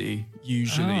brandy,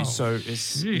 usually. So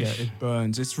it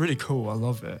burns. It's really cool. I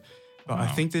love it. But I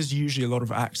think there's usually a lot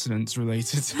of accidents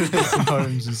related to this in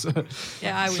homes.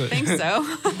 Yeah, I would think so.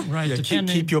 Right. Yeah,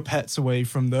 keep your pets away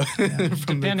from the.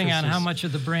 Depending on how much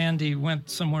of the brandy went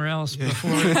somewhere else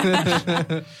before.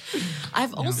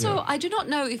 I do not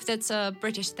know if that's a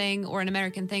British thing or an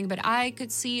American thing, but I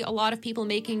could see a lot of people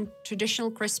making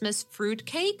traditional Christmas fruit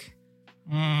cake.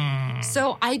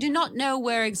 So I do not know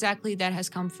where exactly that has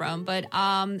come from, but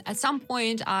at some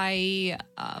point I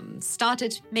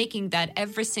started making that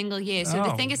every single year. So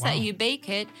the thing is that you bake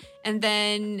it and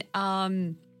then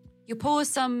you pour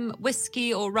some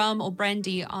whiskey or rum or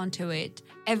brandy onto it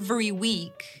every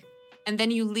week, and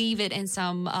then you leave it in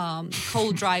some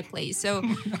cold, dry place. So,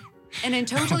 and in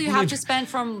total you have to spend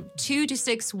from 2 to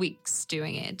 6 weeks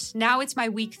doing it. Now it's my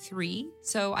week 3,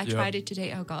 so I tried it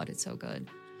today. Oh God, it's so good.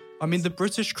 I mean, the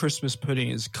British Christmas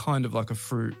pudding is kind of like a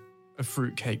fruit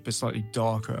cake, but slightly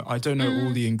darker. I don't know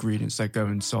all the ingredients that go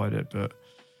inside it, but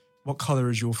what color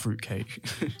is your fruit cake?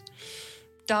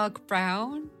 Dark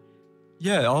brown.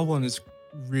 Yeah, our one is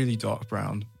really dark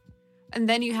brown. And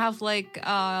then you have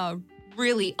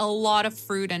really a lot of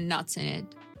fruit and nuts in it.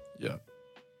 Yeah.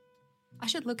 I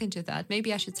should look into that.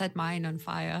 Maybe I should set mine on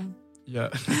fire. Yeah.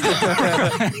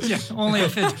 Only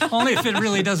if it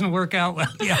really doesn't work out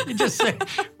well. Yeah, you just say,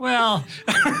 well,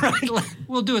 right,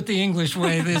 we'll do it the English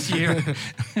way this year.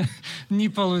 Не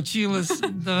получилось,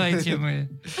 давайте мы.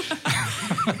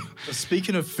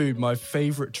 Speaking of food, my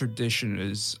favorite tradition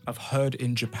is, I've heard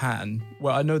in Japan,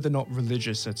 well, I know they're not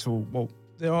religious at all. Well,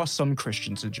 there are some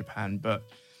Christians in Japan, but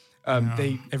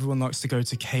everyone likes to go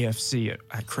to KFC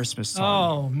at Christmas time.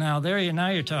 Oh, now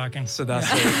you're talking. So that's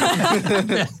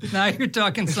it. Now you're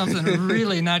talking something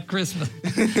really not Christmas.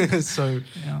 So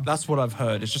that's what I've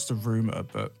heard. It's just a rumor,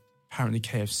 but apparently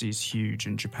KFC is huge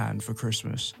in Japan for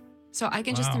Christmas. So I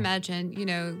can just imagine,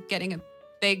 getting a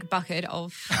big bucket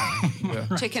of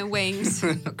chicken wings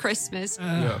for Christmas.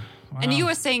 Wow. And you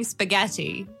were saying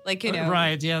spaghetti,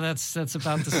 Right, yeah, that's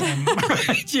about the same.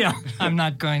 Right, yeah. I'm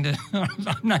not going to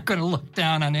look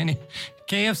down on any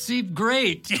KFC.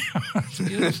 Great. It's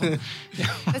beautiful.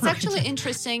 That's actually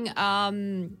interesting.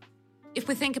 If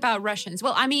we think about Russians,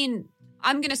 well, I mean,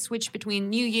 I'm going to switch between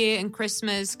New Year and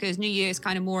Christmas because New Year is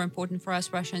kind of more important for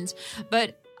us Russians.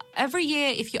 But every year,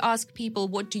 if you ask people,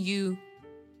 what do you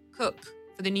cook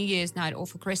for the New Year's night or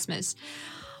for Christmas?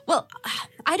 Well,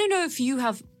 I don't know if you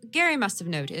have, Gary must have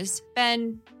noticed,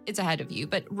 Ben, it's ahead of you,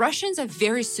 but Russians are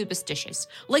very superstitious,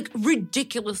 like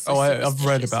ridiculously superstitious. I've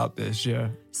read about this, yeah.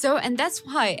 So, and that's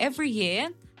why every year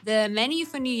the menu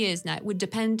for New Year's night would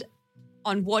depend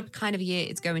on what kind of year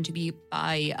it's going to be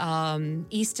by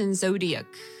Eastern Zodiac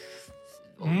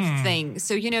thing.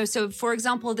 So, so for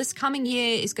example, this coming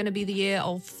year is going to be the year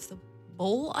of the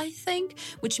bull, I think,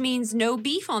 which means no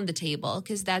beef on the table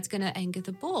because that's going to anger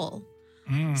the bull.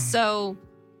 So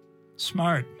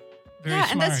smart. Very yeah,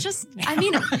 smart. and that's just, I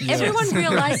mean, everyone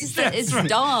realizes that it's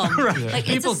dumb. Right. Like,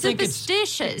 People it's think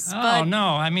superstitious. Oh, no.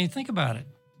 I mean, think about it.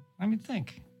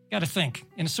 Got to think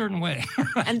in a certain way.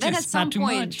 And then at some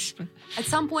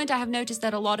point, I have noticed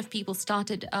that a lot of people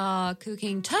started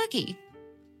cooking turkey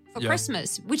for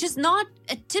Christmas, which is not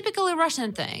a typically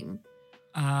Russian thing.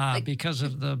 Because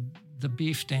of the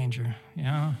beef danger,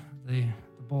 the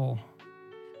bull.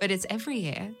 But it's every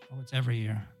year. Oh, it's every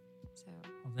year. So.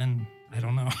 Well, then I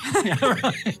don't know.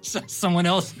 So someone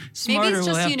else smarter maybe it's just,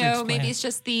 will have to explain. Maybe it's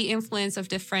just the influence of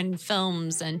different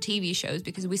films and TV shows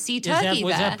because we see turkey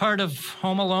Was that part of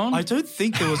Home Alone? I don't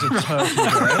think there was a turkey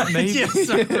there. Maybe. Yes,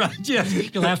 right,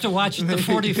 yes. You'll have to watch it the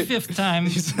 45th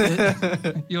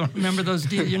time. You'll remember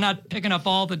those You're not picking up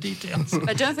all the details.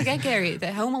 But don't forget, Gary,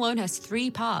 that Home Alone has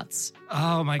 3 parts.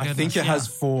 Oh, my goodness. I think it has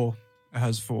 4. It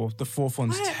has 4. The 4th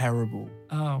one's terrible.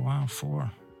 Oh, wow,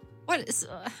 4. What is...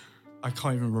 I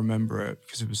can't even remember it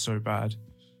because it was so bad.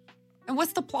 And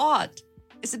what's the plot?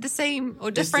 Is it the same or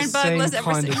different it's the burglars same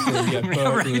every kind of single thing. Yeah,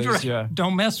 burglars, right. Yeah.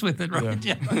 Don't mess with it, right?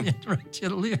 Yeah.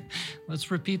 Right. Let's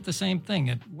repeat the same thing.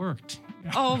 It worked.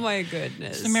 Oh, my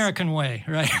goodness. It's the American way,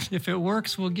 right? If it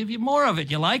works, we'll give you more of it.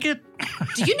 You like it?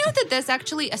 Do you know that there's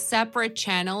actually a separate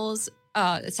channel,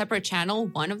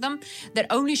 one of them, that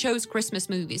only shows Christmas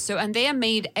movies? So, and they are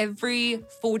made every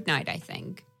fortnight, I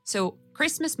think. So,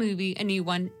 Christmas movie, a new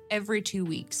one every 2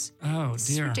 weeks. Oh, it's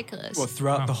dear. ridiculous. What,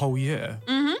 throughout the whole year?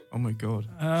 Mm-hmm. Oh, my God.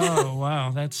 Oh,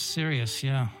 wow. That's serious,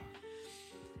 yeah.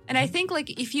 And I think,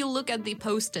 if you look at the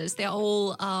posters, they're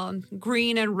all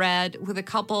green and red with a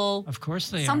couple. Of course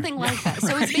they something are. like that.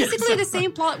 So it's basically the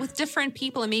same plot with different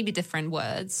people and maybe different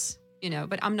words,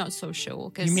 but I'm not so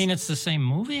sure. You mean it's the same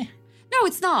movie? No,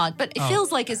 it's not, but it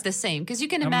feels like it's the same because you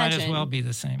can imagine. It might as well be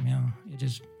the same, yeah. It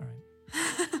is, all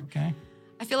right. Okay.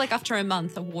 I feel like after a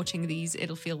month of watching these,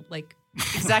 it'll feel like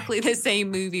exactly the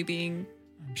same movie being...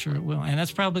 I'm sure it will. And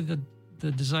that's probably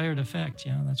the desired effect.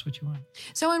 Yeah, that's what you want.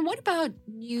 So, and what about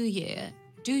New Year?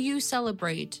 Do you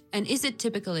celebrate? And is it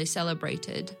typically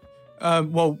celebrated?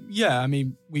 Well, yeah. I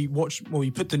mean, we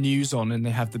put the news on and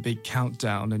they have the big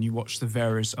countdown and you watch the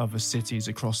various other cities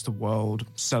across the world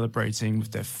celebrating with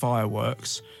their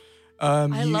fireworks.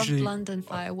 I loved London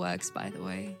fireworks, by the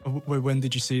way. When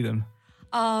did you see them?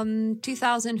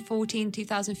 2014,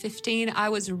 2015. I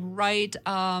was right,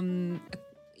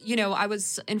 I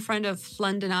was in front of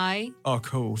London Eye. Oh,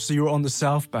 cool. So you were on the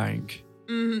South Bank?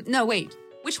 No, wait.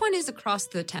 Which one is across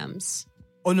the Thames?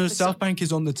 Oh, no, South Bank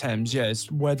is on the Thames. Yeah, it's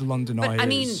where the London Eye is. I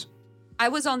mean, I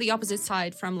was on the opposite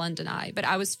side from London Eye, but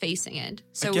I was facing it.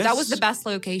 So that was the best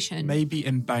location. Maybe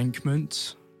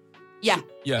Embankment? Yeah,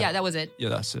 that was it. Yeah,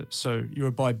 that's it. So you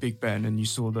were by Big Ben and you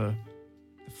saw the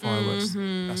fireworks.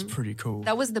 Mm-hmm. That's pretty cool.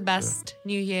 That was the best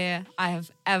New Year I have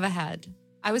ever had.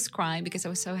 I was crying because I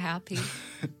was so happy.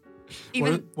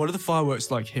 What are the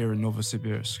fireworks like here in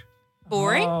Novosibirsk?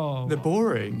 Boring? Oh, They're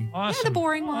boring. Awesome. Yeah, the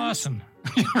boring ones. Awesome.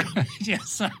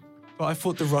 Yes. But I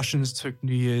thought the Russians took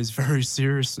New Year's very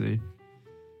seriously.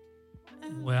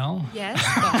 Well. Yes.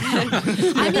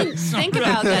 I mean, think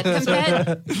about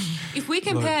that. If we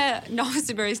compare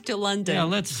Novosibirsk to London,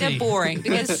 let's see. They're boring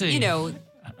because,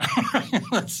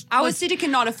 our city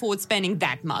cannot afford spending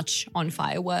that much on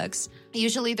fireworks.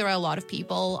 Usually there are a lot of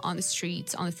people on the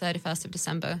streets on the 31st of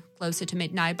December, closer to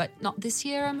midnight, but not this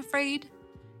year, I'm afraid.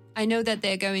 I know that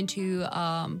they're going to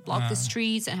block the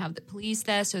streets and have the police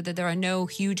there so that there are no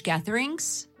huge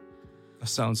gatherings. That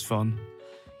sounds fun.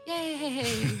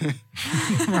 Yay!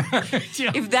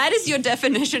 If that is your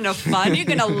definition of fun, you're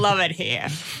going to love it here.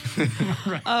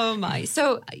 Right. Oh, my.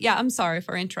 So, I'm sorry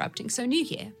for interrupting. So, New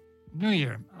Year. New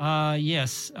Year.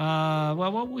 Yes.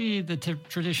 Well, the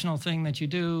traditional thing that you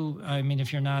do, I mean,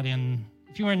 if you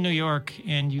were in New York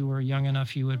and you were young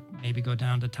enough, you would maybe go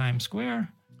down to Times Square.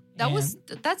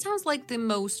 That sounds like the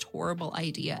most horrible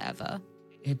idea ever.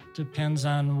 It depends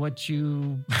on what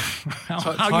you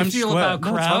how you feel Square. about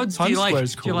crowds. Times Square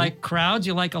is Do you like crowds?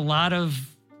 You like a lot of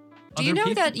Do you know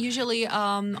people? that usually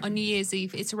on New Year's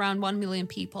Eve it's around 1 million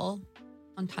people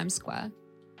on Times Square?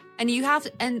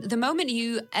 And the moment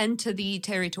you enter the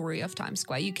territory of Times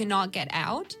Square, you cannot get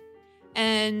out.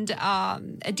 And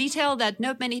a detail that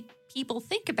not many people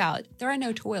think about, there are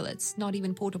no toilets, not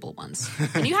even portable ones.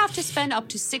 And you have to spend up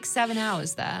to 6-7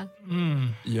 hours there.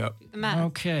 Yep. The math.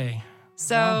 Okay.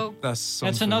 So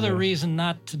That's another reason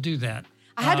not to do that.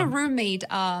 I had a roommate.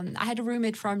 I had a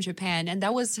roommate from Japan, and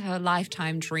that was her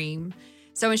lifetime dream.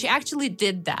 So when she actually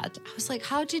did that, I was like,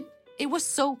 it was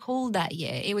so cold that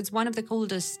year. It was one of the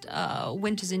coldest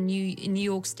winters in New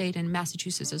York State and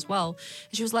Massachusetts as well.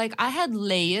 And she was like, I had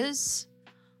layers.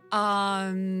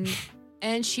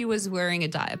 And she was wearing a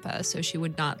diaper, so she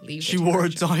would not leave. She wore a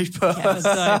diaper. Yeah, a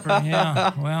diaper.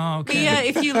 Yeah. Well, okay. But yeah,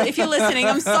 if you're listening,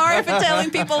 I'm sorry for telling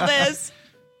people this.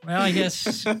 Well, I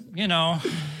guess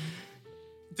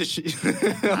Did she?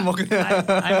 I'm not gonna...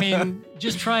 I mean,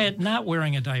 just try it not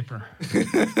wearing a diaper.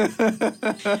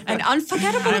 An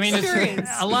unforgettable experience.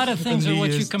 A lot of things are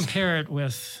what you compare it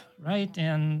with, right?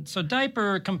 And so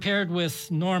diaper compared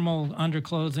with normal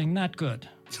underclothing, not good.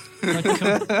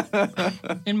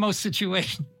 But in most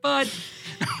situations. But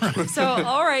so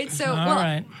all right. So all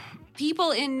right.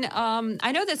 People in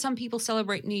I know that some people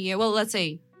celebrate New Year. Well, let's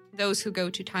say those who go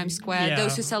to Times Square,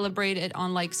 those who celebrate it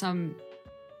on like some,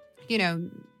 the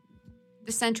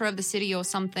center of the city or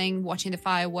something, watching the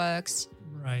fireworks.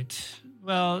 Right.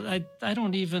 Well, I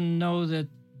don't even know that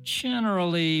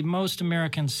generally most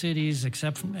American cities,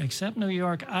 except New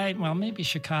York, maybe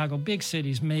Chicago, big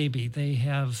cities, maybe they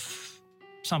have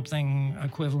something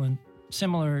equivalent,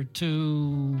 similar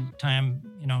to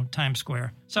Times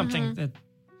Square, something that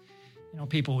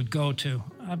people would go to,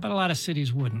 but a lot of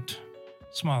cities wouldn't.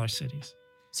 Smaller cities.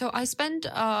 So I spent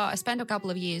a couple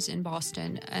of years in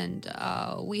Boston, and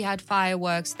we had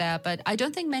fireworks there, but I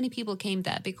don't think many people came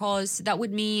there because that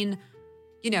would mean,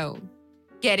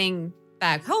 getting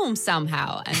back home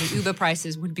somehow, and the Uber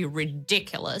prices would be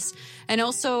ridiculous. And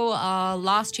also,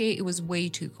 last year it was way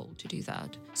too cold to do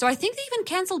that. So I think they even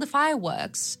canceled the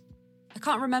fireworks. I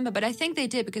can't remember, but I think they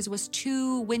did because it was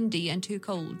too windy and too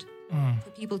cold for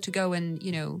people to go and,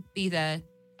 be there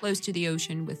close to the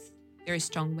ocean with very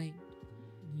strong wind.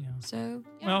 Yeah. So,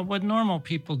 yeah. Well, what normal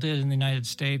people did in the United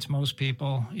States, most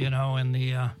people, in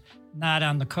the not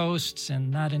on the coasts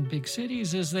and not in big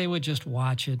cities, is they would just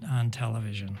watch it on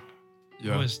television.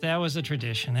 Yeah. That was a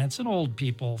tradition. It's an old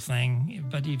people thing,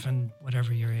 but even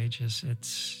whatever your age is,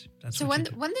 that's so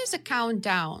when there's a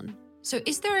countdown. So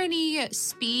is there any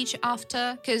speech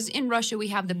after? Because in Russia we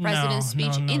have the president's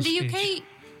speech. No in the speech. UK,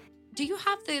 do you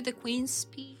have the Queen's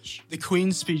speech? The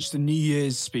Queen's speech, the New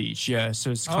Year's speech, yeah. So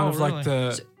it's kind of like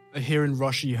here in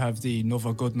Russia you have the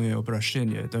Novogodnoye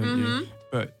Obrashenie, don't you?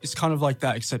 But it's kind of like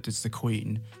that, except it's the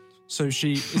Queen. So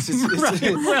she...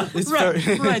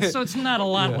 Right. So it's not a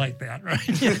lot like that, right?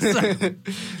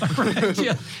 Right.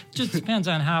 Yeah. Just depends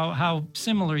on how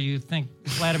similar you think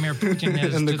Vladimir Putin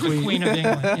is to the Queen of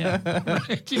England. Yeah.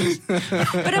 Right.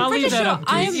 But I'll leave that up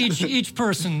to each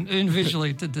person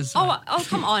individually to decide. Oh,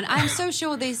 come on. I'm so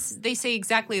sure they say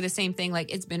exactly the same thing.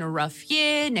 Like, it's been a rough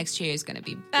year. Next year is going to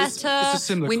be better. It's a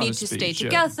similar we kind need of to speech, stay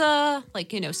together.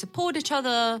 Like, support each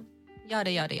other. Yada,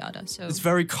 yada, yada. So it's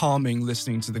very calming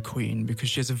listening to the Queen because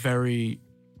she has a very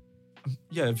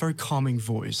calming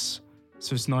voice.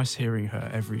 So it's nice hearing her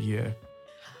every year.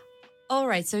 All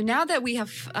right. So now that we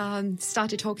have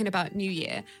started talking about New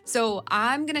Year, so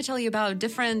I'm going to tell you about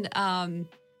different, I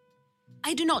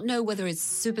do not know whether it's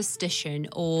superstition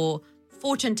or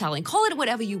fortune telling. Call it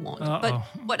whatever you want. But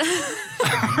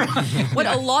what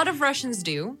a lot of Russians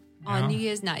do on New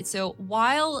Year's night. So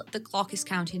while the clock is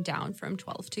counting down from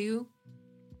 12 to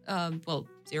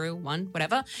 0, 1,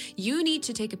 whatever, you need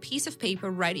to take a piece of paper,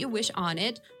 write your wish on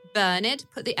it, burn it,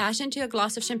 put the ash into a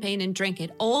glass of champagne and drink it,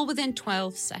 all within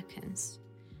 12 seconds.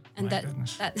 And and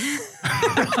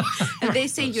they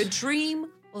say your dream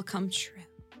will come true.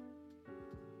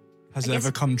 Has it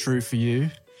ever come true for you?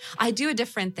 I do a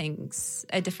different thing,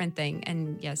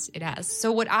 and yes, it has.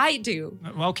 So what I do...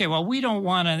 Okay, well, we don't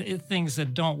want things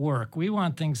that don't work. We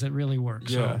want things that really work.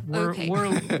 Yeah. So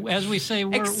we're as we say,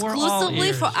 we're all exclusively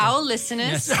ears. for our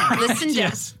listeners. Yes. Listen,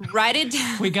 Yes. write it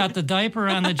down. We got the diaper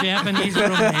on the Japanese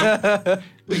roommate.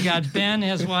 We got Ben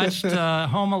has watched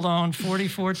Home Alone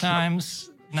 44 times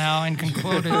now and can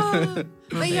quote it.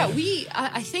 But yeah,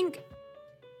 I think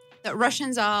that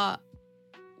Russians are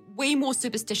way more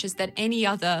superstitious than any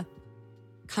other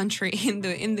country in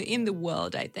the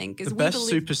world, I think. The best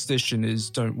superstition is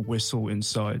don't whistle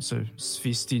inside. So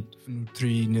svistit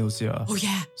внутри нельзя. Oh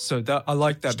yeah. So that I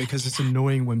like that because it's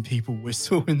annoying when people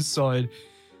whistle inside.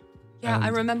 Yeah, I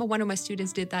remember one of my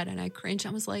students did that and I cringed.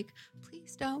 I was like,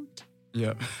 please don't.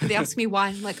 Yeah. They asked me why.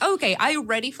 I'm like, okay, are you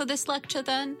ready for this lecture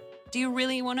then? Do you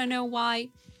really want to know why?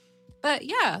 But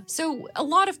yeah, so a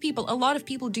lot of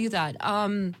people do that.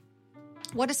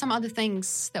 What are some other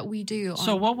things that we do?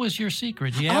 So what was your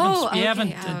secret? You okay.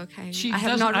 haven't. Okay. She I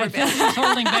have doesn't. not I feel she's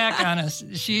holding back on us.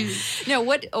 No.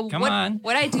 What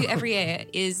I do every year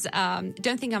is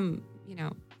don't think I'm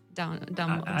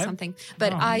dumb or something,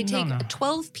 but I take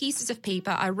 12 pieces of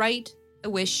paper. I write a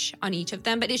wish on each of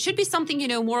them, but it should be something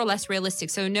more or less realistic.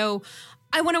 So no,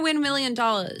 I want to win $1 million.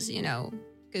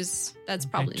 Because that's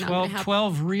probably not going to happen.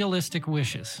 12 realistic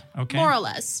wishes. Okay. More or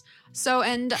less. So,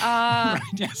 and... right,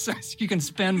 yes, you can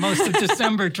spend most of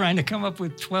December trying to come up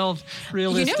with 12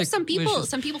 realistic some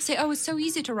wishes. people say, it's so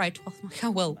easy to write 12. I'm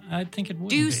like, well, I think it would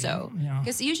do be. so.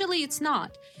 Because usually it's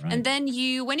not. Right. And then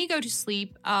when you go to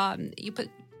sleep, you put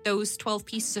those 12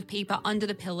 pieces of paper under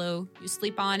the pillow. You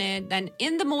sleep on it. Then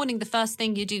in the morning, the first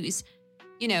thing you do is,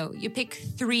 you pick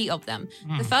 3 of them.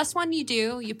 The first one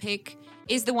you pick...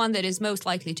 is the one that is most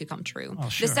likely to come true. Oh,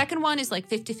 sure. The second one is like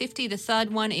 50-50. The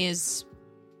third one is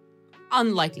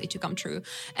unlikely to come true.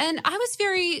 And I was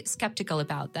very skeptical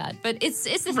about that. But it's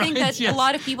the thing that a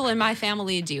lot of people in my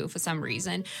family do for some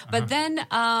reason. But then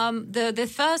the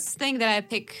first thing that I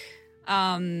pick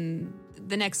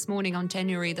the next morning on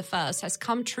January the 1st has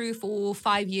come true for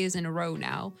 5 years in a row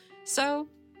now. So...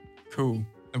 Cool.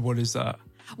 And what is that?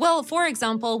 Well, for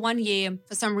example, one year,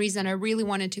 for some reason, I really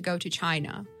wanted to go to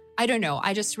China. I don't know.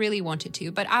 I just really wanted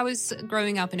to. But I was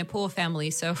growing up in a poor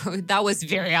family, so that was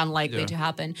very unlikely to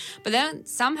happen. But then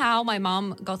somehow my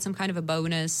mom got some kind of a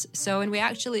bonus. And we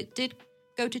actually did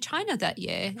go to China that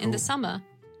year in the summer.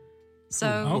 So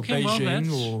okay,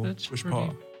 Beijing that's which pretty...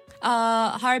 part?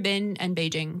 Harbin and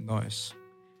Beijing. Nice.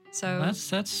 So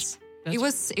that's it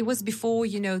was before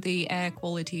the air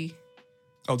quality.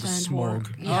 Oh, the smog.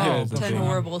 Turned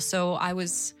horrible. So I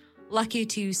was lucky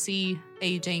to see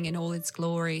Beijing in all its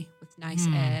glory with nice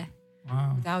air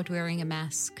without wearing a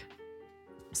mask.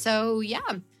 So, yeah.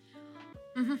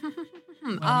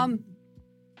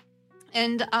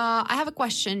 And I have a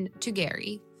question to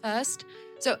Gary first.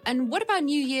 So, and what about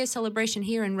New Year celebration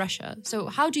here in Russia? So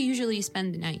how do you usually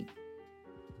spend the night?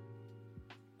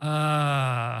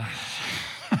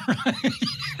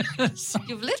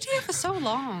 You've lived here for so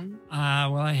long.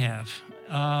 Well, I have.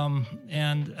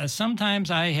 And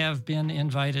sometimes I have been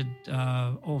invited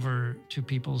over to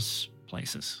people's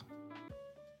places.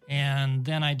 And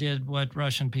then I did what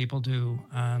Russian people do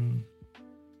on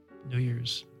New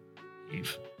Year's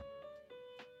Eve.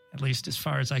 At least as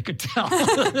far as I could tell.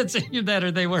 That's either that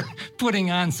or they were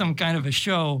putting on some kind of a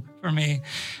show for me.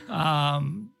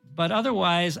 But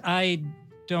otherwise, I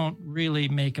don't really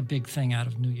make a big thing out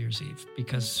of New Year's Eve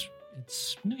because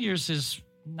New Year's is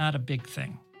not a big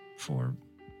thing for,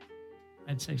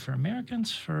 I'd say for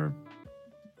Americans, for,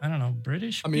 I don't know,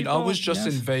 British I mean, people, I was just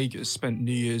yes. in Vegas, spent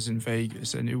New Year's in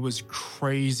Vegas, and it was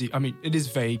crazy. I mean, it is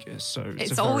Vegas, so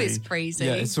it's always crazy.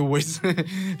 Yeah, it's always,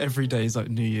 every day is like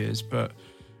New Year's, but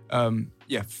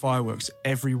yeah, fireworks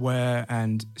everywhere.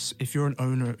 And if you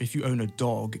own a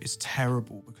dog, it's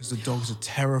terrible because the dogs are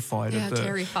terrified of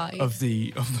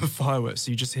the fireworks.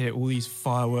 So you just hear all these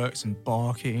fireworks and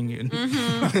barking and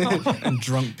and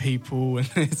drunk people, and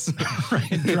it's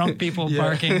drunk people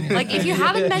barking. Like if you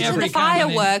haven't mentioned the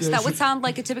fireworks, that would sound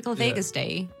like a typical Vegas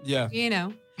day. Yeah, you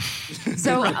know.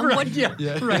 So right.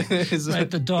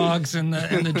 The dogs and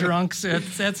the drunks.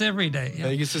 That's every day. Yeah.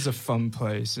 Vegas is a fun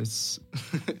place.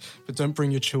 But don't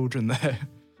bring your children there.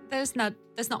 There's not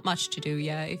much to do.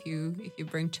 Yeah, if you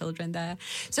bring children there.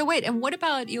 So wait, and what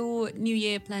about your New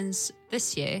Year plans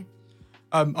this year?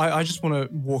 I just want to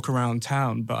walk around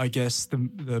town, but I guess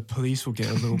the police will get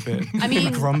a little bit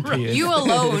grumpy. You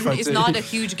alone is not a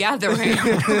huge gathering.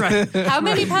 How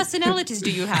many personalities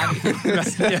do you have?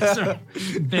 Yes,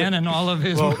 Ben and all of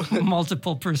his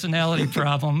multiple personality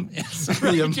problem is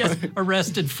just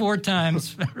arrested 4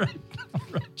 times.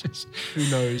 Who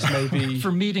knows? Maybe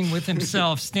for meeting with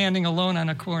himself, standing alone on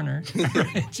a corner.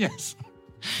 Yes.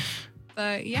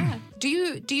 But yeah, do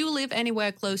you live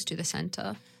anywhere close to the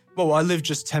center? Well, I live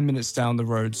just 10 minutes down the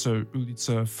road, so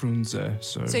Ulica Frunze.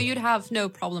 So you'd have no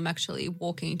problem actually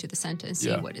walking into the center and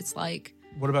seeing what it's like.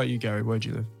 What about you, Gary? Where do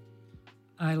you live?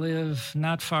 I live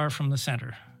not far from the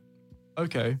center.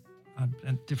 Okay.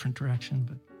 A different direction,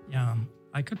 but yeah,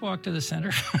 I could walk to the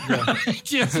center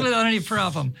just without any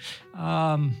problem.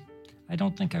 I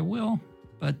don't think I will,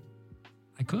 but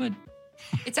I could.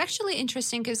 It's actually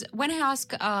interesting because when I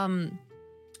ask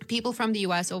people from the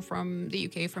US or from the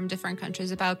UK, from different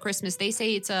countries about Christmas, they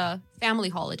say it's a family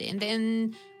holiday. And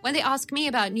then when they ask me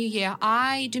about New Year,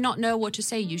 I do not know what to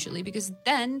say usually, because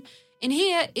then in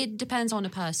here, it depends on the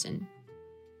person.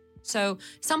 So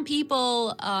some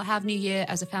people have New Year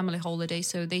as a family holiday,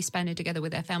 so they spend it together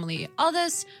with their family.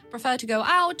 Others prefer to go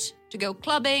out, to go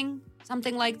clubbing,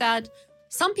 something like that.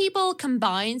 Some people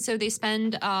combine, so they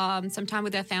spend some time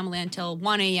with their family until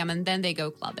 1 a.m. and then they go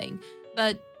clubbing.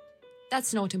 But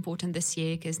that's not important this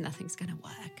year because nothing's going to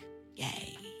work.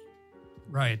 Yay.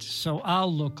 Right. So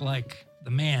I'll look like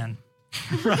the man.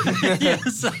 Right.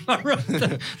 Yes.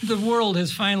 The world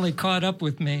has finally caught up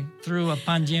with me through a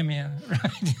pandemia.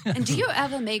 Right. And do you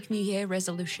ever make New Year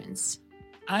resolutions?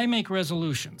 I make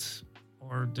resolutions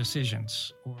or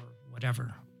decisions or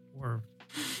whatever, or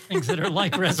things that are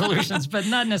like resolutions, but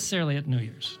not necessarily at New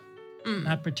Year's.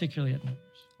 Not particularly at New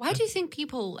Year's. Why do you think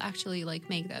people actually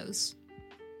make those?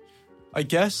 I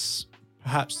guess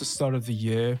perhaps the start of the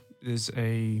year there's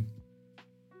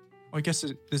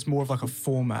more of like a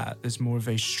format. There's more of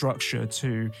a structure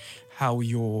to how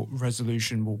your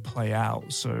resolution will play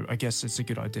out. So I guess it's a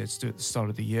good idea to do it at the start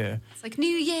of the year. It's like new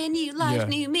year, new life,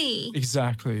 new me.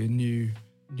 Exactly,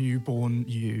 newborn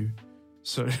you.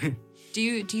 So do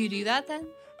you do that then?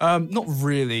 Not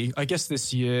really. I guess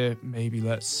this year maybe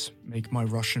let's make my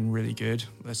Russian really good.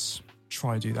 Let's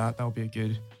try to do that. That'll be a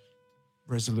good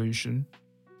resolution.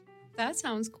 That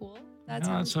sounds cool.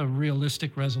 That's a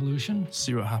realistic resolution.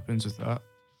 See what happens with that.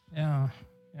 Yeah.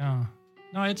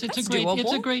 No, it's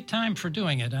a great time for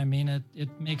doing it. I mean,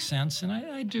 it makes sense, and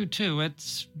I do too.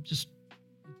 It's just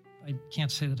I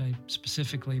can't say that I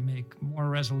specifically make more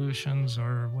resolutions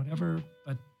or whatever,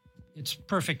 but it's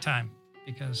perfect time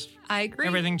because I agree.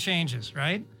 Everything changes,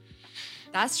 right?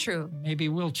 That's true. Maybe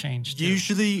we'll change too.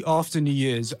 Usually after New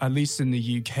Year's, at least in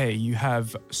the UK, you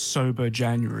have sober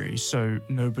January, so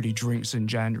nobody drinks in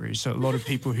January. So a lot of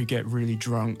people who get really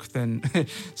drunk then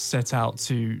set out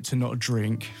to not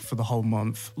drink for the whole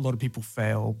month. A lot of people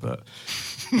fail, but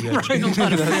yeah. Right, a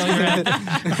lot of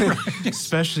failure.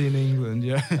 Especially in England,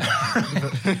 yeah.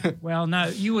 Well, now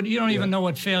you don't even know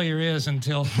what failure is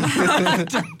until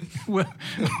right.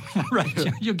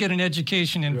 You'll get an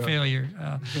education in failure.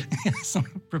 So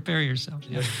prepare yourself.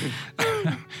 Yeah.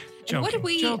 Joking. What do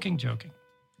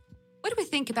we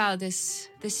think about this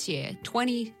year,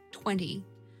 2020?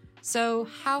 So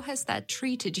how has that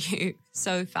treated you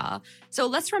so far? So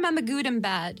let's remember good and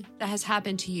bad that has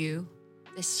happened to you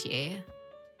this year.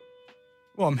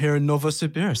 Well, I'm here in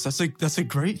Novosibirsk. That's a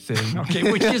great thing. Okay,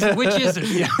 which is it?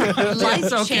 Yeah.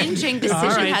 Life-changing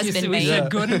decision has been made. We said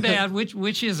good and bad.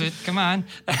 Which is it? Come on.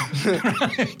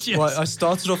 Yes. Well, I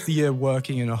started off the year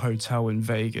working in a hotel in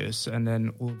Vegas, and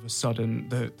then all of a sudden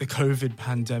the COVID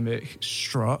pandemic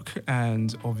struck,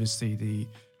 and obviously the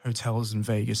hotels in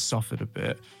Vegas suffered a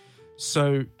bit.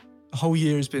 So the whole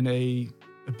year has been a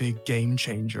big game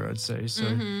changer, I'd say. So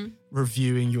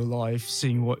reviewing your life,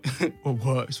 seeing what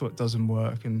works, what doesn't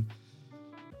work. And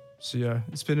so, yeah,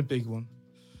 it's been a big one.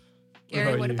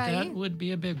 Gary, what about you? That would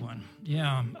be a big one.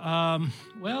 Yeah.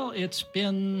 Well, it's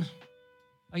been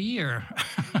a year.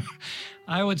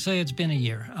 I would say it's been a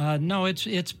year. No,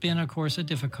 it's been, of course, a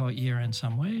difficult year in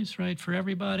some ways, right, for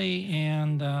everybody.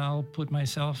 And I'll put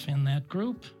myself in that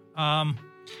group. I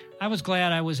was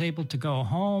glad I was able to go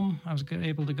home. I was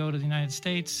able to go to the United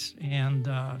States and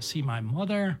see my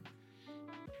mother,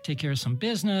 take care of some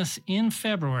business in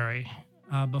February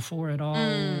before it all...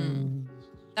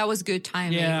 That was good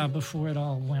timing. Yeah, before it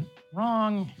all went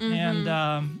wrong. And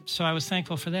so I was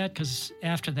thankful for that because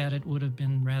after that it would have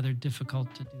been rather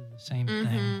difficult to do the same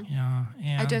thing. Yeah,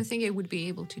 I don't think it would be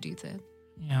able to do that.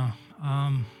 Yeah.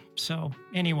 So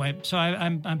anyway,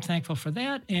 I'm thankful for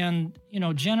that, and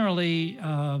generally,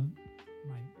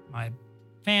 my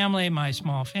family, my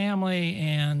small family,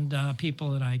 and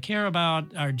people that I care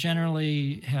about are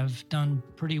generally have done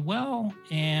pretty well,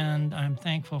 and I'm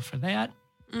thankful for that.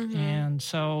 And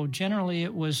so generally,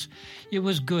 it was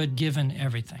good given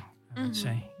everything, I would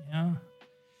say. Yeah.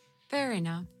 Fair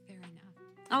enough.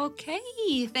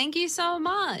 Okay, thank you so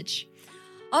much.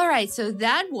 All right, so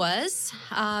that was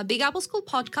Big Apple School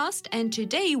podcast, and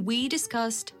today we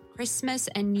discussed Christmas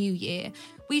and New Year.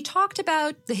 We talked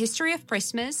about the history of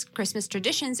Christmas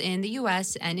traditions in the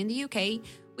US and in the UK.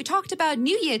 We talked about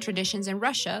New Year traditions in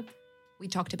Russia. We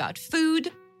talked about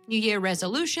food, New Year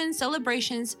resolutions,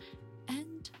 celebrations,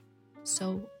 and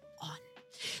so on.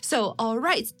 So, all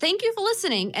right, thank you for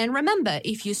listening. And remember,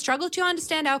 if you struggle to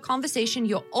understand our conversation,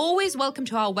 you're always welcome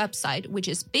to our website, which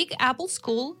is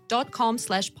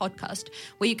bigappleschool.com/podcast,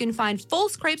 where you can find full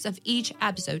scripts of each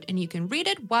episode and you can read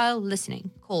it while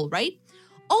listening. Cool, right?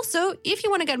 Also, if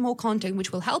you want to get more content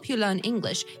which will help you learn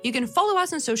English, you can follow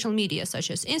us on social media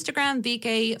such as Instagram,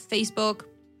 VK, Facebook,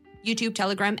 YouTube,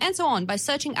 Telegram, and so on by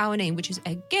searching our name, which is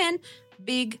again,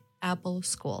 Big Apple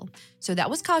School. So that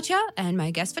was Katya, and my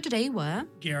guests for today were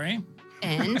Gary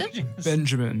and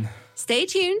Benjamin. Stay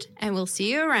tuned, and we'll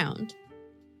see you around.